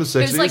songs from the 60s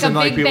It was like a and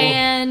like big people.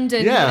 band,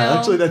 and Yeah, you know,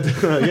 actually,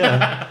 that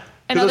yeah.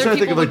 And Because I was other trying to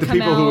think people of like the would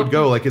people come who would out.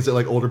 go. Like, is it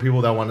like older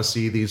people that want to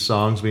see these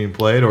songs being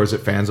played, or is it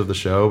fans of the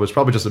show? But it's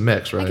probably just a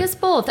mix, right? I guess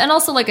both. And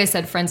also, like I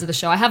said, friends of the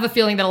show. I have a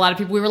feeling that a lot of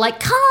people, we were like,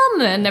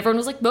 come! And everyone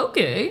was like,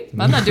 okay,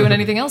 I'm not doing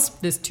anything else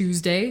this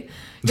Tuesday.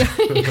 You know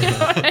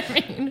what I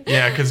mean?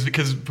 Yeah,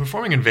 because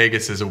performing in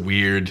Vegas is a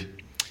weird.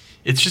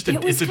 It's just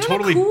It was it's a kinda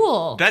totally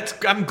cool.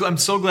 I'm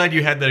so glad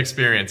you had that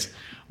experience.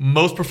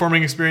 Most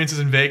performing experiences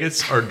in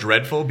Vegas are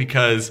dreadful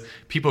because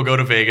people go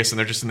to Vegas and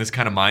they're just in this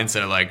kind of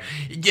mindset of like,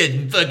 it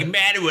doesn't fucking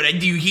matter what I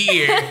do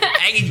here.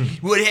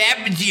 What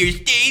happens here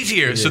stays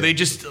here. So they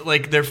just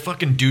like their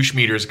fucking douche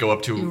meters go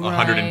up to Right.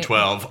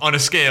 112 on a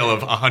scale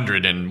of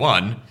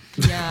 101.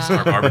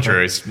 Yeah.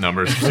 Arbitrary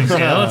numbers.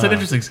 Scale. It's an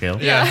interesting scale.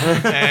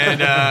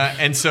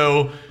 and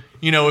so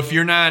if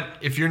you're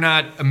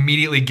not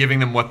immediately giving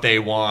them what they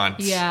want,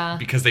 Yeah.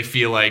 because they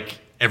feel like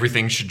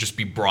everything should just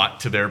be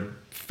brought to their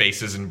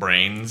faces and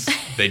brains,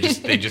 they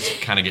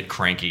just kind of get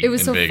cranky. It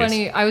was in so Vegas.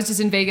 funny. I was just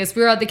in Vegas.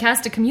 We were at the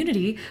cast of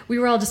Community. We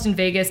were all just in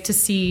Vegas to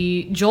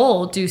see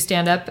Joel do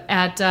stand up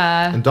at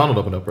And Donald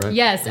opened up, right?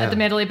 yes, Yeah. at the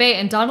Mandalay Bay,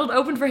 and Donald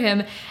opened for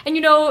him. And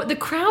the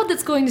crowd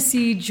that's going to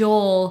see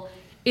Joel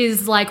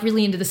is like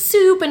really into the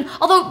soup, and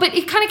but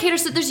it kind of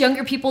caters to, there's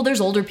younger people, there's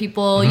older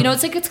people, you know,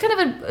 it's kind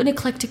of an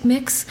eclectic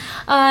mix.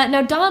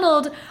 Now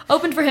Donald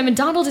opened for him, and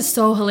Donald is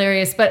so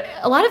hilarious, but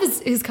a lot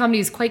of his comedy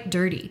is quite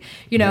dirty,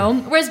 you know,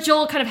 whereas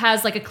Joel kind of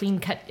has like a clean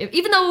cut,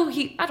 even though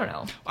I don't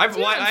know.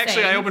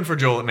 I opened for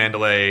Joel at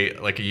Mandalay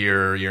like a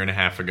year and a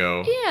half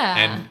ago. Yeah.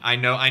 And I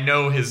know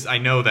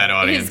that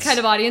audience. His kind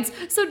of audience.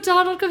 So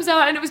Donald comes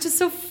out, and it was just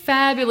so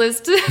fabulous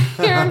to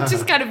hear him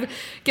just kind of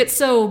get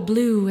so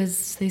blue,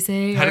 as they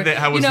say.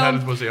 How was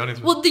the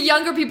audience? Well, the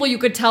younger people, you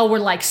could tell, were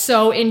like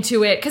so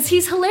into it because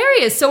he's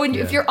hilarious. So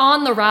if you're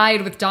on the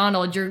ride with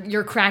Donald,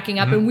 you're cracking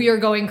up, and we are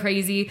going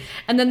crazy.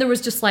 And then there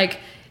was just like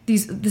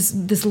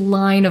this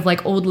line of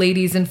like old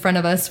ladies in front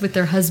of us with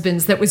their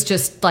husbands that was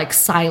just like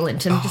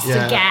silent and just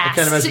aghast. I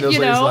can't imagine those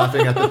ladies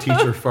laughing at the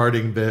teacher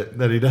farting bit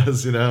that he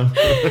does. You know.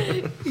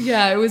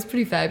 Yeah, it was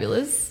pretty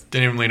fabulous.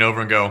 Didn't even lean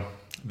over and go,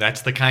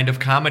 "That's the kind of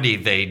comedy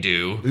they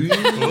do."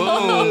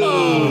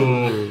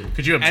 Ooh.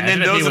 Could you imagine and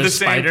then if those he are was the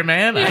same-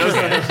 Spider-Man?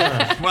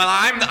 Well,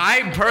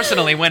 I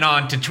personally went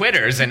on to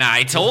Twitters and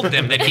I told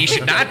them that he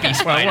should not be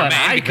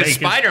Spider-Man because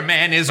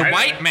Spider-Man is a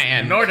white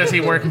man. Nor does he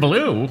work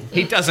blue.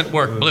 He doesn't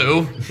work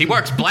blue. He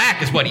works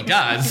black is what he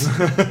does.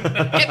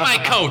 Get my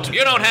coat.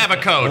 You don't have a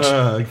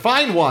coat.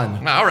 Find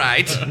one. All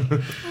right.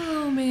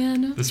 Oh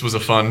man. This was a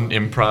fun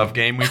improv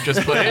game we've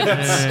just played.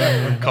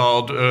 It's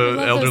called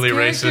Elderly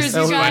those characters, Racist you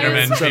guys.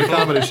 Spider-Man It's a people.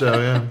 comedy show.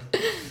 Yeah.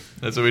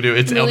 That's what we do.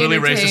 It's Really elderly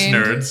racist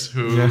entertained. nerds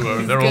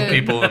who they're old Good.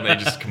 people and they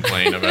just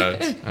complain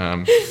about.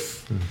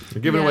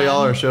 You're giving away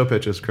all our show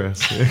pitches,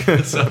 Chris.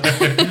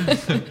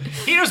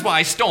 Here's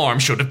why Storm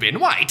should have been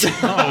white. No,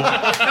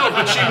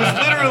 but she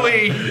was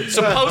literally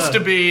supposed to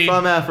be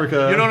From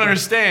Africa. You don't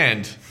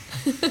understand.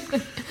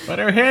 But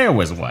her hair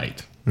was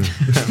white.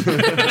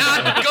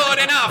 Not good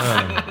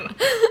enough.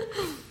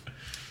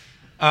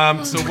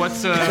 So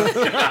what's where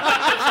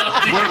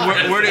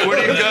do you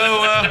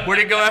go? Where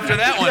do you go after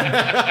that one?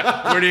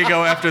 Where do you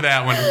go after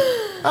that one?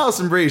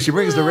 Alison Brie, she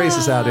brings the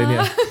racist out in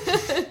you.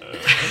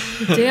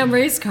 Damn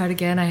race card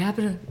again. I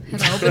happen to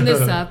have to open this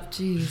up.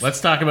 Jeez.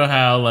 Let's talk about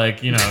how,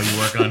 like, you know, you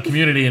work on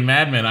Community and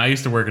Mad Men. I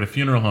used to work at a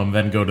funeral home,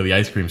 then go to the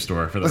ice cream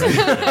store for the rest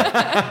of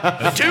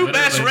The two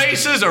best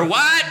races are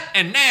white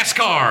and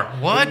NASCAR.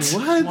 What?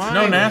 What?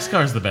 No,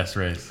 NASCAR's the best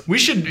race. We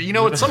should,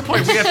 at some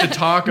point we have to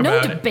talk No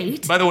about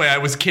debate. it. By the way, I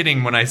was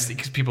kidding when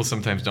because people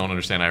sometimes don't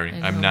understand irony.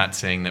 I'm not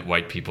saying that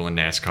white people in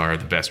NASCAR are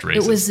the best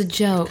races. It was a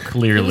joke.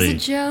 Clearly. It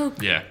was a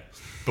joke. Yeah.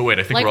 But wait,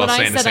 I think Like we're all when I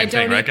saying the said I same thing,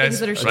 don't right, eat things guys?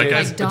 that are shaped Right, like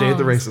guys? A Day of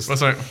the dogs. Racist. What's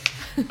that?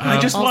 I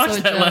just Also watched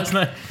a that joke. last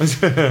night.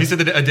 He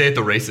said a day at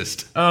the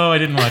racist. Oh, I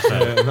didn't watch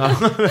that.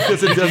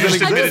 Because it doesn't just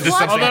admitted exist. to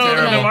something Although the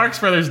terrible. Marx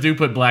Brothers do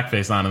put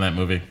blackface on in that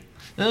movie.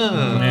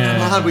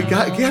 Yeah. God, we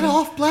got get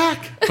off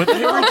black. But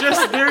they were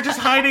just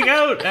hiding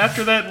out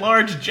after that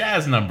large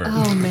jazz number.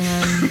 Oh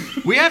man.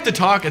 We have to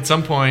talk at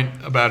some point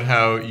about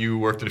how you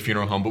worked at a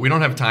funeral home, but we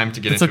don't have time to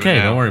get It's into okay, it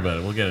now. don't worry about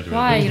it. We'll get into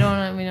Why it. we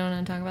don't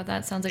want to talk about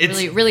that? Sounds like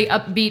It's- really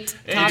upbeat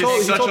He topic. told-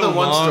 He Such told a the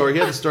one long- story. He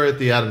had the story at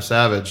the Adam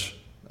Savage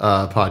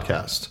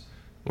podcast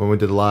when we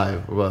did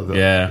live. About the,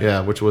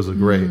 Yeah. which was a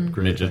great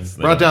Midgets,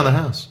 thing. Brought down the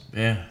house.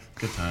 Yeah,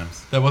 good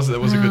times. That was a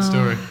good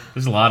story.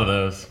 There's a lot of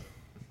those.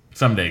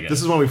 Someday, guys.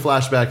 This is when we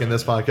flash back in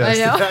this podcast. I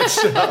know. to that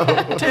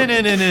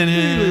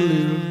show.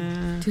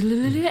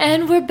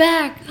 And we're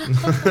back.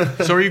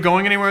 So are you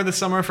going anywhere this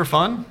summer for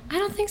fun? I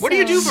don't think so. What do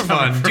you do for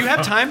fun? Do you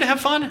have time to have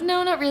fun?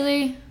 No, not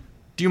really.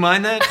 Do you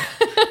mind that?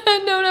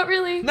 No, not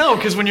really. No,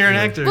 because when you're an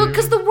actor. Well,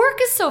 because the work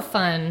is so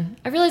fun.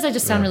 I realize I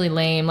just sound really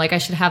lame. Like I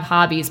should have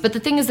hobbies. But the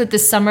thing is that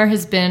this summer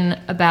has been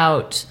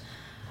about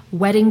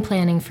wedding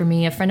planning for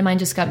me. A friend of mine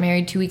just got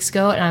married 2 weeks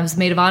ago, and I was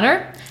maid of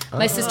honor.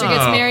 My sister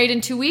gets married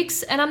in 2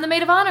 weeks, and I'm the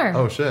maid of honor.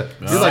 Oh shit!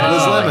 You're like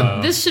Liz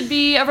Lemon. This should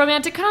be a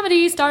romantic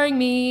comedy starring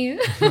me.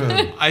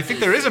 I think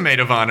there is a maid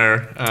of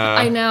honor.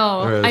 I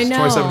know. There is I know.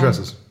 27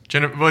 dresses.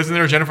 Wasn't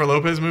there a Jennifer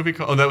Lopez movie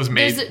called? Oh, that was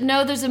Maid.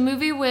 There's a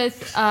movie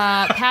with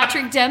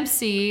Patrick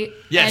Dempsey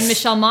Yes. and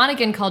Michelle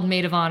Monaghan called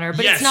Maid of Honor,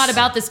 but Yes. it's not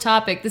about this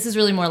topic. This is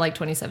really more like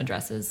 27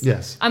 Dresses.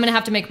 Yes. I'm gonna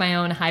have to make my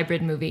own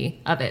hybrid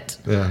movie of it.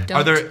 Yeah. Don't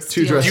Are there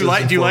steal dresses? Do you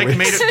like? Do you in 4 like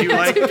weeks. maid? Do you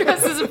like? Two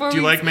dresses in 4 Do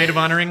you weeks. like maid of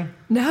honoring?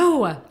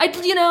 No,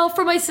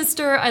 for my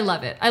sister, I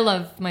love it. I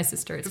love my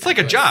sister. It's like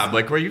a job,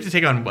 like where you have to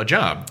take on a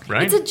job,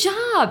 right? It's a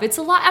job. It's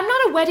a lot. I'm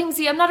not a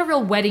weddingsy. I'm not a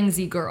real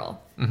weddingsy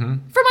girl.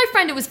 Mm-hmm. For my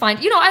friend, it was fine.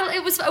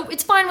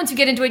 It's fine once you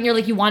get into it and you're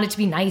like, you want it to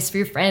be nice for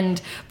your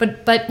friend.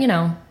 But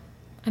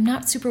I'm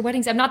not super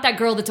weddingsy. I'm not that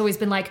girl that's always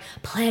been like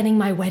planning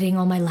my wedding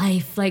all my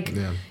life. Like,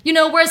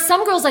 whereas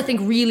some girls I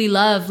think really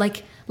love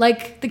like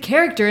the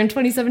character in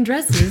 27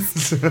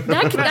 Dresses.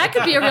 that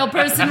could be a real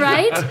person,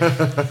 right?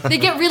 They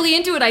get really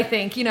into it, I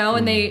think,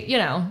 and they,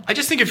 I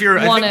just think if you're,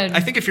 wanted-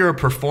 I think if you're a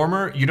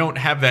performer, you don't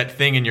have that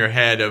thing in your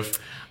head of,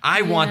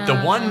 I want the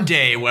one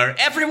day where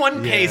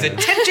everyone pays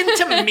attention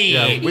to me.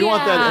 Yeah, we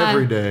want that Yeah.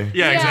 every day.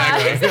 Yeah,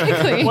 exactly.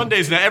 exactly. One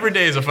day's not every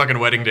day is a fucking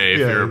wedding day if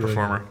Yeah, you're a yeah.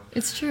 performer.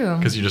 It's true.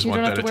 'Cause you just want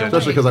don't that have to wear attention.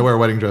 Especially because I wear a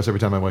wedding dress every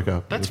time I wake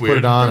up. That's Just weird. Put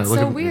it on. That's and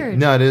look so at- weird.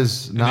 No, it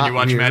is not. And then you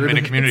watch weird. Mad Men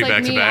and Community It's like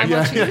back to me, back. I'm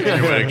watching Your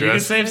wedding You can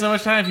dress. save so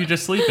much time if you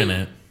just sleep in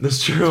it.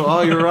 That's true.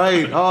 Oh, you're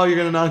right. Oh, you're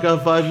gonna knock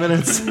out 5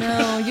 minutes.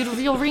 No,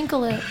 you'll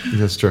wrinkle it.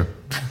 That's true.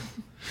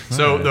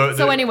 So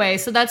So anyway,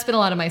 so that's been a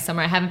lot of my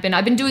summer. I've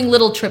been doing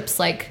little trips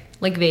like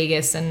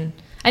Vegas and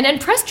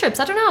press trips.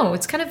 I don't know.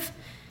 It's kind of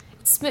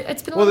it's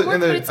been a lot of work,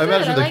 but it's I good.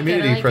 imagine I the like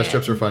community it. I like press it.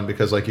 trips are fun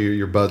because like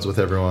you're buds with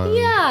everyone.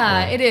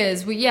 Yeah, it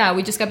is. We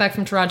just got back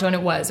from Toronto and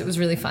it was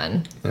really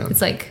fun. Yeah.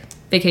 It's like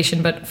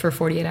vacation but for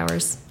 48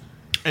 hours.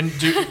 And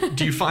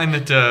do you find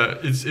that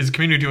is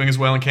community doing as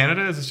well in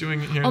Canada as it's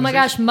doing here? Oh my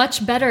gosh,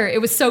 much better. It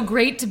was so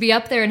great to be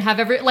up there and have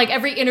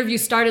every interview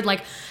started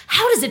like,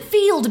 how does it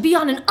feel to be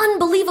on an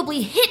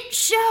unbelievably hit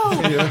show?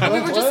 And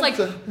we were just like,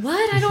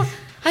 what?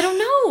 I don't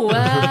know.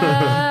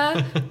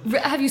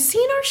 Have you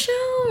seen our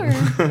show?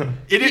 Or?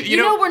 You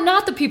know, we're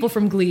not the people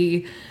from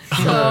Glee.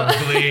 So.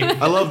 Glee.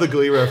 I love the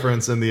Glee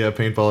reference in the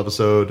paintball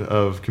episode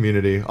of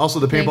Community. Also,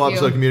 the paintball Thank you.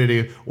 episode of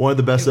Community, one of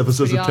the best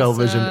episodes of pretty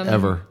television awesome.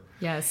 ever.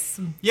 Yes.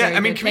 Yeah, Very I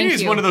mean, good. Community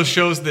Thank is one you. of those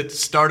shows that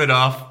started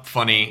off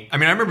funny. I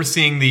mean, I remember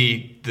seeing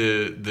the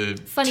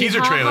Funny teaser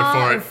ha-ha trailer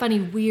for or it.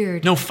 funny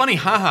weird. No, funny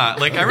haha.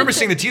 Like, I remember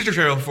seeing the teaser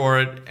trailer for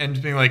it and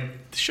being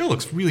like, the show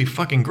looks really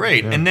fucking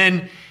great. And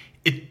then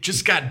it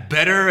just got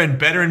better and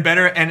better and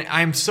better. And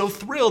I'm so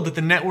thrilled that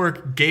the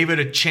network gave it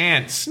a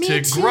chance Me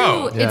to too.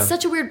 grow. Yeah. It's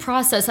such a weird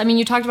process. I mean,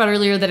 you talked about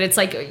earlier that it's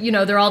like, you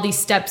know, there are all these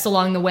steps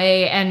along the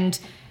way, and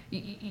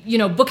you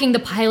know, booking the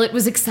pilot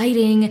was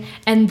exciting,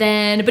 and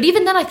then, but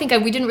even then, I think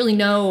we didn't really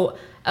know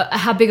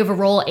how big of a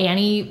role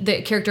Annie,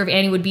 the character of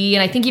Annie, would be,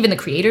 and I think even the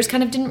creators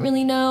kind of didn't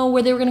really know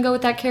where they were going to go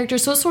with that character.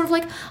 So it's sort of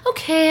like,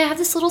 okay, I have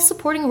this little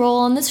supporting role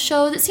on this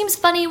show that seems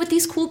funny with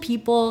these cool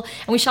people,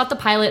 and we shot the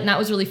pilot, and that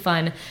was really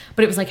fun.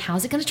 But it was like,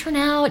 how's it going to turn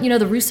out? You know,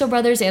 the Russo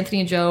brothers,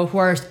 Anthony and Joe, who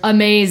are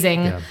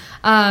amazing,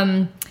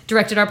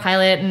 directed our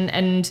pilot,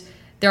 and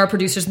they're our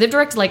producers. They've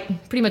directed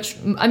like pretty much,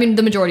 I mean,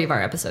 the majority of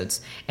our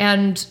episodes,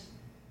 and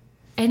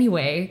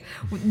anyway,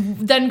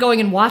 then going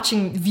and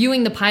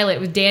viewing the pilot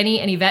with Danny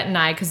and Yvette and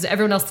I, because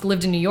everyone else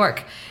lived in New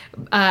York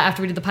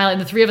after we did the pilot, and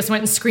the three of us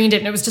went and screened it,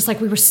 and it was just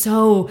like we were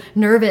so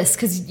nervous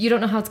because you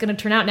don't know how it's going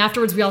to turn out. And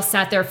afterwards, we all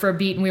sat there for a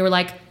beat, and we were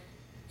like,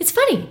 "It's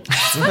funny,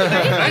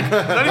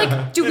 right?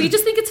 Like, do we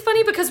just think it's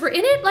funny because we're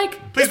in it?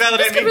 Like, Please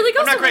validate this could me. really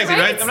go I'm not somewhere, crazy,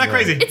 right? I'm not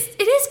crazy.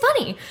 It is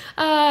funny."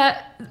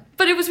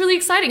 But it was really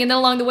exciting, and then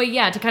along the way,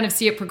 to kind of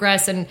see it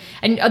progress, and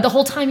the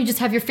whole time you just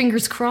have your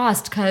fingers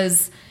crossed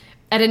because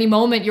at any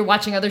moment you're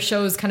watching other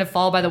shows kind of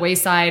fall by the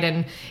wayside,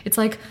 and it's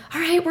like,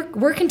 all right,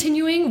 we're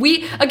continuing.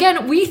 We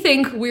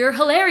think we're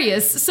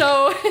hilarious,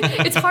 so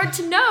it's hard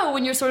to know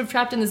when you're sort of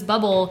trapped in this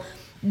bubble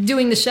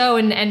doing the show,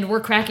 and we're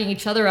cracking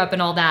each other up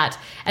and all that,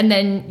 and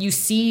then you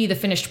see the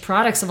finished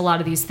products of a lot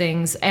of these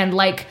things, and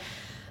like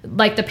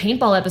the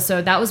paintball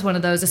episode, that was one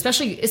of those,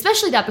 especially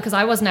that because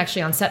I wasn't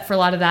actually on set for a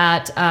lot of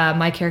that.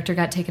 My character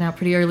got taken out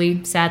pretty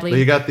early, sadly. But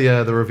you got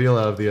the reveal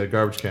out of the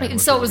garbage can.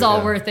 So it was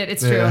all worth it.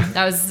 It's true.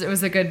 Yeah. It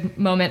was a good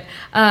moment.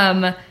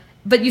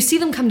 But you see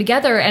them come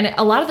together, and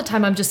a lot of the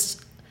time I'm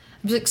just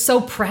like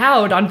so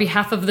proud on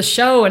behalf of the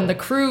show and the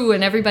crew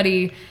and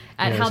everybody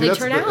at how they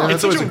turn out.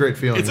 That's always a great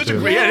feeling. It's such a too.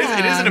 great,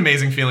 it is an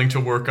amazing feeling to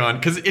work on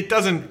because it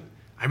doesn't.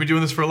 I've been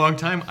doing this for a long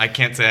time. I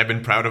can't say I've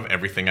been proud of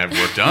everything I've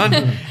worked on,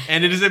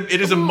 and it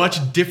is a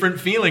much different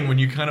feeling when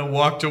you kind of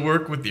walk to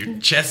work with your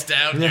chest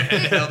out, and your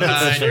head held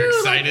high, and you're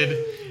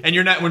excited, and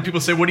you're not. When people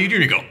say, "What do you do?"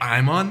 You go,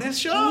 "I'm on this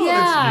show."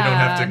 Yeah. You don't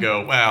have to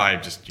go, "Well, I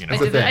just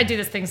I do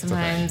this thing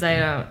sometimes. I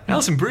don't.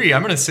 Alison Brie,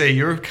 I'm going to say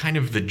you're kind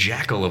of the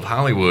jackal of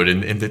Hollywood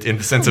in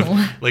the sense of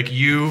like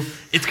you.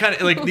 It's kind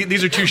of like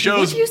these are two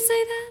shows. Would you say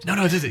that?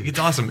 No, it's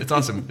awesome. It's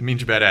awesome. It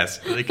means you're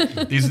badass.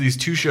 Like these are these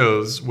two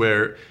shows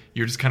where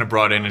you're just kind of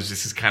brought in as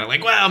just kind of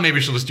like, well, maybe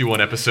she'll just do one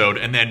episode,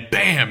 and then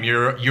bam,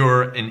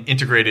 you're an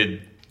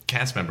integrated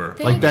cast member.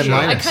 Like Ben Thank you.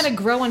 I Linus. kind of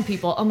grow on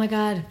people. Oh my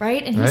god,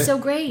 right? And Right? he's so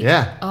great.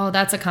 Yeah. Oh,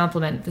 that's a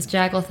compliment. This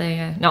jackal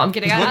thing. No, I'm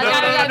kidding.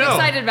 I'm No.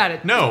 excited about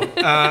it. No.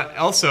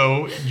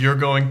 Also, you're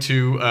going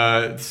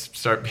to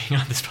start being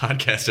on this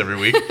podcast every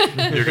week.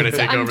 You're going to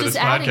take I'm over just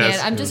this adding podcast.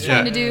 it. I'm just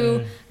trying to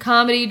do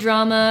comedy,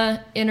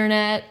 drama,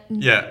 internet.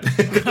 Yeah.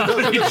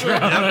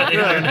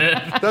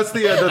 That's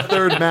the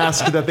third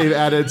mask that they've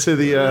added to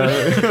the.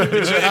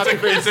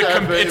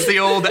 It's the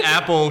old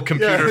Apple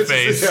computer Yeah,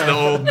 face, yeah. the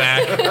old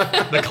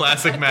Mac, the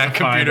classic Mac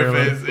computer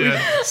Finally. face.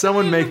 Yeah.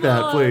 Someone make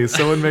that, please.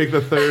 Someone make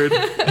the third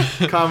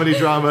comedy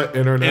drama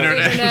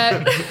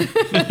internet.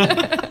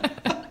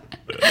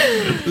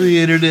 The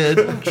internet.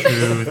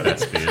 True,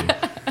 that's good.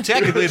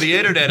 Technically, the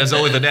internet is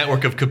only the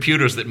network of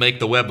computers that make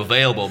the web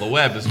available. The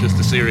web is just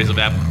a series of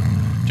apps.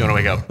 Jonah,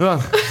 wake up. Oh,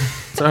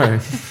 sorry.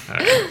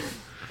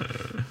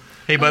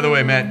 Hey, by the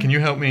way, Matt, can you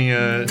help me?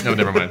 No,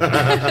 never mind.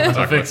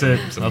 I'll fix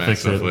it. Some I'll Mac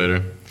fix stuff it.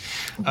 later.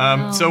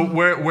 So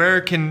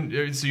where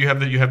can so you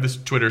have this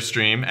Twitter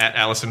stream at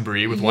Alison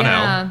Brie with one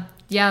L,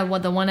 Yeah, well,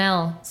 the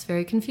 1L. It's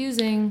very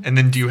confusing. and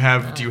then do you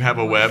have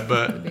a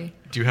web? be.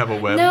 Do you have a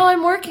web? No,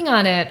 I'm working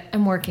on it.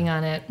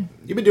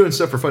 You've been doing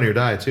stuff for Funny or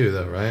Die too,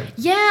 though, right?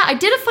 Yeah, I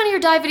did a Funny or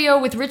Die video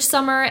with Rich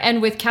Summer and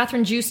with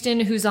Catherine Justin,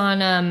 who's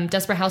on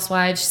Desperate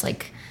Housewives. She's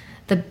like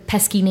the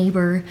pesky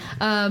neighbor.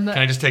 Can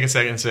I just take a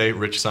second and say,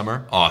 Rich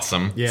Summer,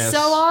 awesome. Yes. So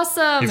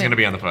awesome. He's going to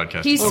be on the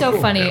podcast. He's so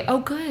cool. funny. Yeah. Oh,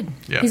 good.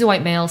 Yeah. He's a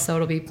white male, so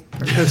it'll be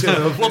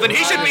perfect. Well, then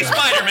he should be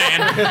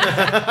Spider-Man.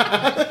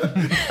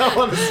 I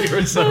want to see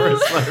Rich Summer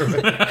as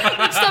Spider-Man.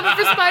 Stop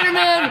it for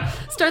Spider-Man.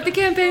 Start the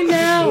campaign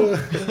now.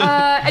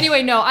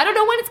 Anyway, no, I don't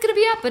know when it's going to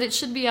be up, but it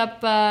should be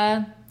up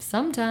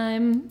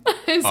sometime.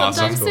 Sometime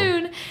Awesome.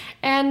 soon.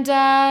 And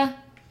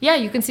yeah,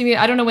 you can see me.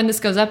 I don't know when this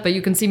goes up, but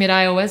you can see me at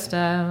iOS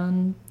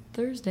on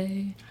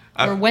Thursday.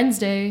 Or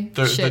Wednesday.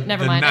 the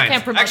Never mind. I 9th.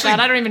 can't promote Actually, that.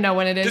 I don't even know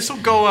when it is. This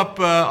will go up.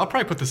 I'll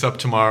probably put this up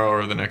tomorrow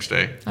or the next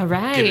day. All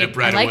right. Get it up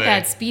right I like away.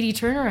 that speedy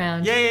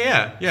turnaround.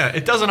 Yeah.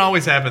 It doesn't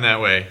always happen that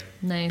way.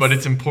 Nice. But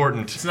it's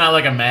important. It's not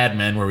like a Mad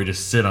Men where we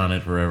just sit on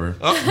it forever.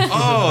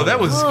 Oh, that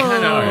was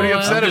kind of. What are you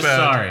upset I'm just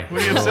about? sorry.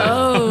 What are you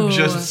upset?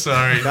 Just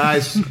sorry.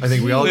 Guys, I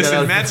think we all got Listen,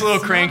 out. Matt's a little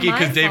cranky my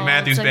because Dave fault,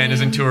 Matthews I Band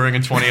isn't mean- touring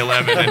in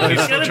 2011, and he's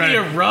It's still gonna trying be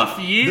a to. rough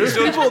year.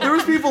 There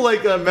was people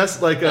like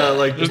There's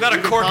not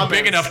a cork comments.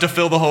 big enough to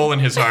fill the hole in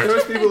his There heart.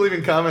 was people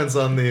leaving comments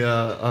on the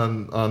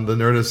on the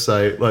Nerdist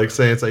site, like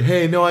saying it's like,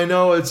 hey, no, I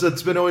know it's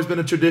always been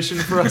a tradition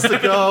for us to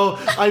go.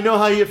 I know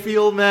how you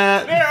feel,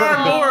 Matt. There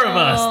are more of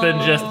us than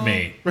just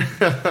me.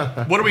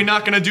 What are we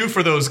not going to do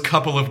for those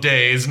couple of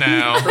days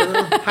now?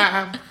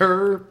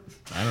 Her.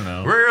 I don't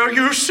know. Well,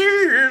 you see,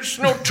 it's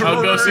no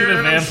I'll go see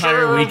the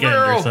Vampire Weekend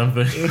or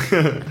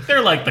something.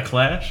 They're like the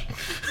Clash.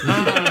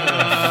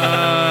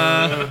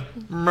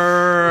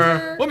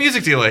 What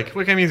music do you like?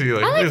 What kind of music do you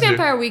like? I like Music.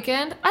 Vampire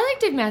Weekend. I like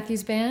Dave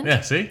Matthews Band.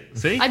 Yeah, see?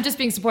 I'm just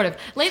being supportive.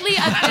 Lately,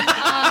 I've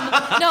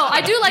been, no,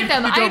 I do like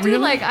them.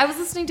 I was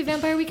listening to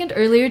Vampire Weekend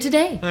earlier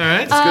today. All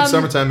right. It's good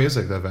summertime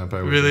music, that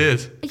Vampire It Weekend. really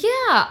is. Yeah,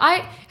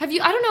 I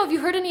don't know. Have you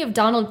heard any of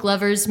Donald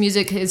Glover's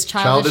music? His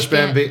Childish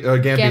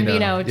Gambino.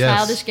 Gambino. Yes.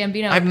 Childish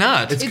Gambino. I've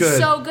not. It's It's good.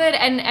 so good,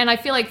 and I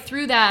feel like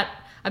through that,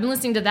 I've been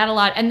listening to that a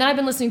lot, and then I've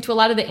been listening to a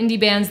lot of the indie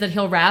bands that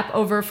he'll rap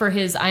over for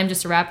his "I'm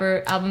Just a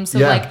Rapper" album. So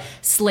Yeah. like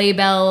Sleigh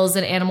Bells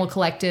and Animal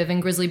Collective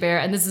and Grizzly Bear,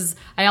 and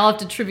I'll have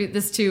to tribute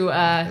this to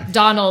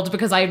Donald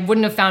because I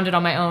wouldn't have found it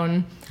on my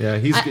own. Yeah,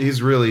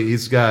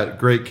 he's got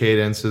great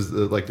cadence.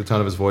 Like the tone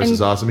of his voice And-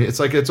 is awesome. It's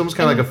almost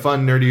kind of like a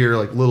fun, nerdier,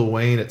 like Lil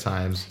Wayne at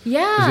times.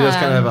 Yeah. 'Cause he does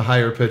kind of have a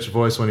higher pitched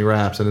voice when he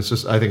raps, and I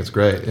think it's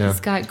great. Yeah,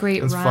 He's got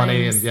great It's rhymes.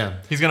 funny, and yeah,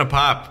 He's going to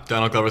pop.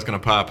 Donald Glover's going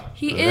to pop.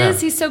 He Yeah.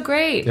 is. He's so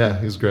great. yeah,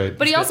 he's great.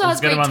 But he also let's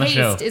has get great him on the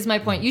show. taste. Is my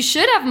point. You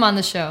should have him on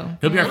the show.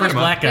 He'll be our first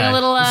black Bring a guy.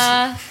 little.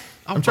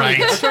 I'm trying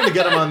to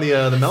get him on the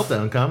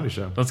Meltdown comedy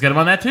show. Let's get him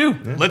on that too.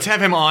 Let's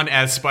have him on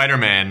as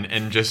Spider-Man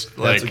and just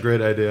like. That's a great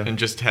idea. And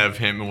just have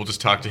him, and we'll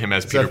just talk to him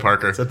as Peter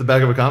Parker. It's at the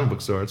back of a comic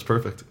book store. It's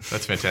perfect.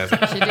 That's fantastic.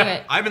 Should do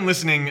it. I've been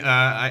listening.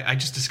 I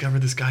just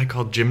discovered this guy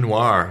called Jim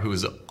Noir, who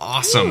is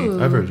awesome.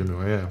 Ooh. I've heard Jim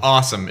Noir, yeah.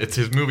 Awesome. It's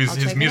his movies. I'll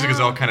His check it music is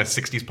out. all kind of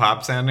 60s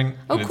pop sounding.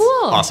 Oh, and it's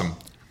cool. Awesome.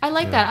 I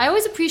like that. I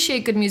always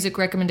appreciate good music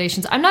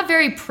recommendations. I'm not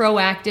very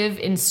proactive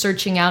in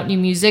searching out new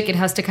music. It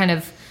has to kind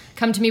of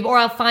come to me, or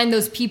I'll find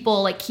those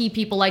people, like key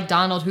people like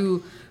Donald,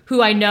 who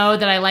I know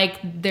that I like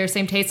their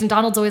same taste. And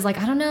Donald's always like,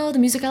 I don't know, the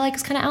music I like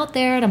is kind of out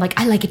there, and I'm like,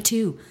 I like it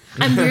too.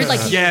 I'm weird, like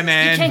Yeah,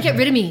 man. You can't get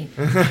rid of me.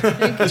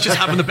 Let's just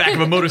hop on the back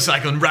of a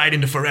motorcycle and ride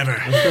into forever.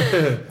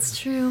 It's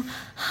true.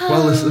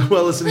 While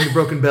listening to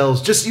Broken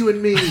Bells, just you and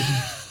me.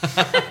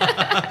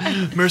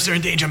 Mercer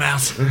and Danger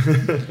Mouse.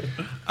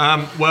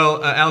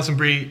 Well, Alison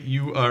Brie,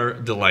 you are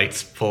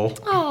delightful.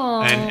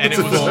 Aw. And it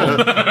was.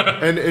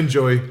 And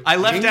enjoy. I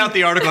left out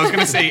the article. I was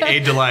going to say a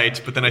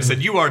delight, but then I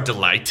said you are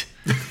delight.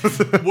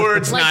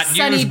 Words Like not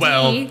Sunny used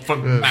well D.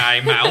 from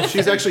my mouth.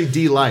 She's actually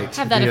D-Light.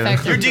 Have that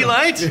effect. You're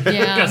delight. Got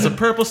Yeah. some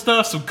purple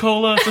stuff, some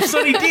cola, some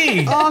Sunny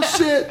D. Oh,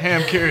 shit. Hey,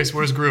 I'm curious.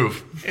 Where's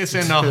Groove? It's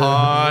in the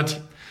heart.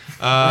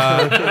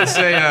 Let's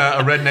say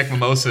a redneck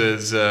mimosa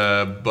is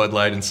Bud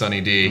Light and Sunny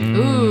D.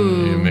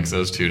 Ooh. You mix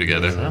those two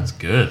together. That's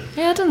good.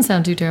 Yeah, it doesn't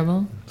sound too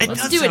terrible. It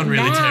Let's does do sound it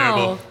really now.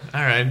 terrible.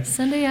 All right.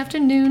 Sunday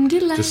afternoon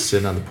delight. Just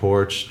sitting on the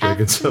porch,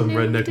 drinking some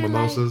Afternoon redneck delight.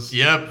 mimosas.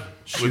 Yep. With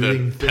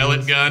Shooting a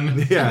pellet things.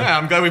 gun. Yeah.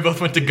 I'm glad we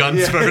both went to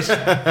guns first.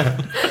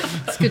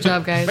 It's good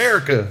job, guys.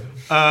 America.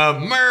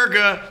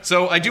 America.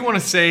 So I do want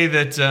to say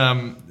that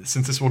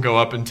since this will go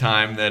up in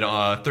time,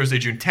 that Thursday,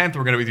 June 10th,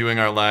 we're going to be doing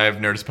our live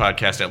Nerdist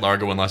podcast at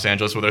Largo in Los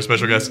Angeles with our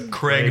special guest,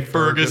 Craig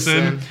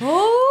Ferguson.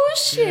 Oh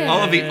shit.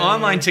 All of the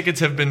online tickets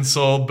have been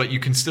sold, but you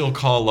can still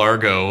call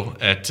Largo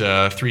at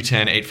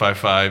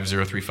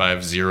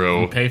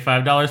 310-855-0350. Pay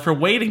 $5 for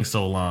waiting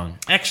so long.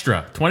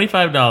 Extra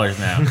 $25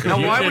 now. Now,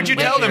 why would you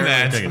tell them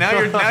that? Now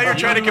you're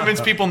trying to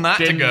convince people not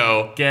to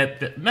go.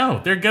 No,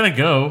 they're gonna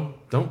go.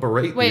 Don't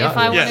berate Wait, the if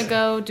I audience.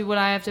 want to go, would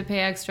I have to pay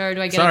extra, or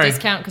do I get Sorry. a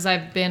discount because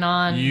I've been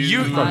on?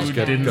 You podcast?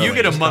 didn't. You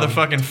get a Just come.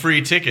 motherfucking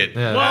free ticket.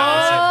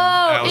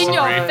 Yeah. Oh, in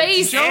your Brie.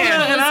 face, Jonah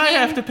and I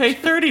have to pay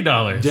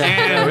 $30.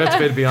 Yeah, we have to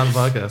pay to be on the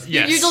podcast.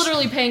 Yes. You're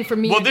literally paying for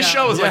me. Well, to this go.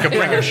 show is like a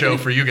bringer show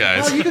for you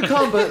guys. Oh, you can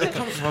come, but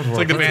come from It's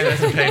like the band has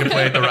to pay to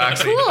play at the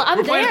Roxy. Cool, I'm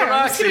We're playing at the there.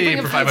 I'm just gonna Roxy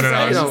bring for a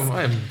 $500. You know,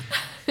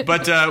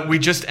 But we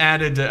just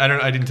added.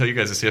 I didn't tell you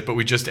guys this yet, but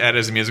we just added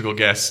as a musical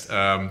guest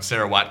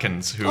Sarah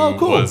Watkins, who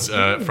was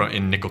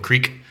in Nickel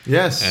Creek.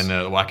 Yes. And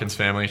the Watkins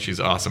family. She's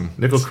awesome.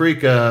 Nickel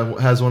Creek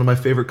has one of my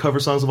favorite cover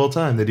songs of all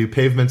time. They do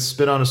Pavement's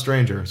 "Spit on a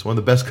Stranger." It's one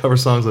of the best cover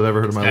songs I've ever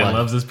heard in my Guy life.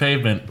 loves his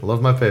pavement. I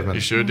love my Pavement.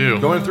 You sure do.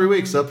 Going in 3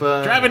 weeks up.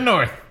 Driving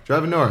north.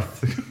 Driving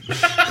north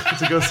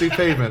to go see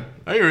Pavement.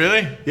 Are you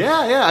really?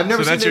 Yeah. I've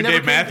never. So that's seen, your they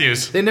Dave never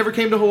Matthews. They never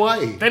came to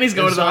Hawaii. Then he's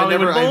going to the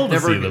Hollywood Bowl to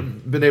see them. I've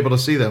never been able to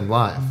see them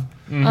live.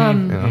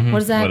 What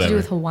does that have to do Whatever.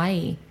 with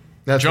Hawaii?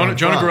 That's Jonah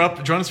where I'm grew from.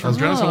 up. Jonah's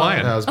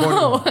Hawaiian. Yeah, I was born.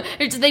 Oh,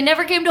 they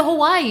never came to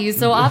Hawaii,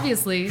 so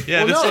obviously.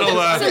 Yeah, this no,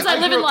 little Since I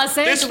live in Los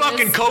this Angeles,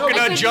 fucking I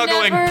coconut could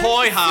juggling never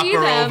poi see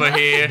hopper them. over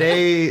here.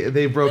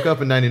 They broke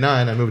up in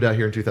 '99. I moved out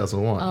here in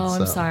 2001. Oh,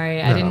 so, I'm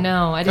sorry. I didn't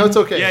know. No, it's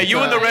okay. Yeah, you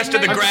and the rest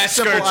of the I'm grass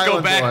simple skirts go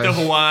island back boy. to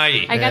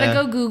Hawaii. I gotta Yeah.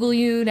 go Google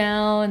you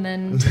now, and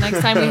then next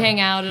time we hang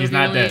out, it'll He's be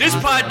not really dead. This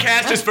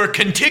podcast is for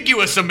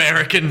contiguous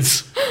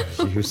Americans.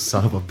 You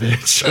son of a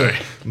bitch. Sorry.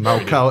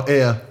 Maukau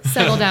Air.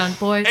 settle down,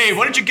 boys. Hey,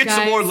 why don't you get some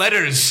Guys. more letters?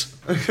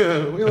 We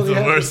only the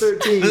have worst.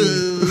 13.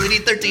 We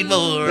need 13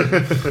 more.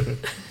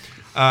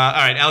 All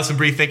right, Alison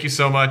Brie, thank you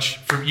so much.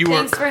 You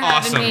Thanks were for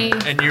having awesome, me.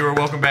 and you are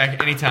welcome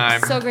back anytime.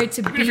 So great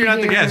to Even be if you're not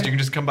the here. guest, you can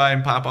just come by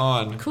and pop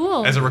on.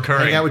 Cool. As a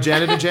recurring. Hang out with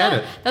Janet and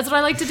Janet. That's what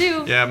I like to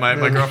do. Yeah, my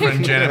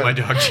girlfriend Janet, my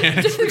dog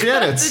Janet. The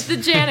Janets. The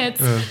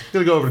Janets.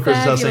 Gonna go over to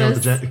Chris's house, hang out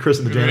with Chris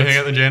and the You wanna hang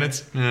out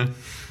Janets. with the Janets? Yeah.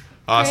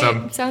 Awesome.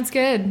 Great. Sounds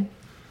good.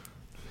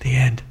 The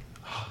end.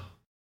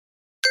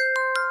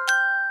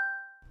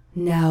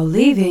 Now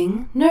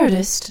leaving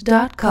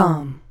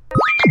Nerdist.com.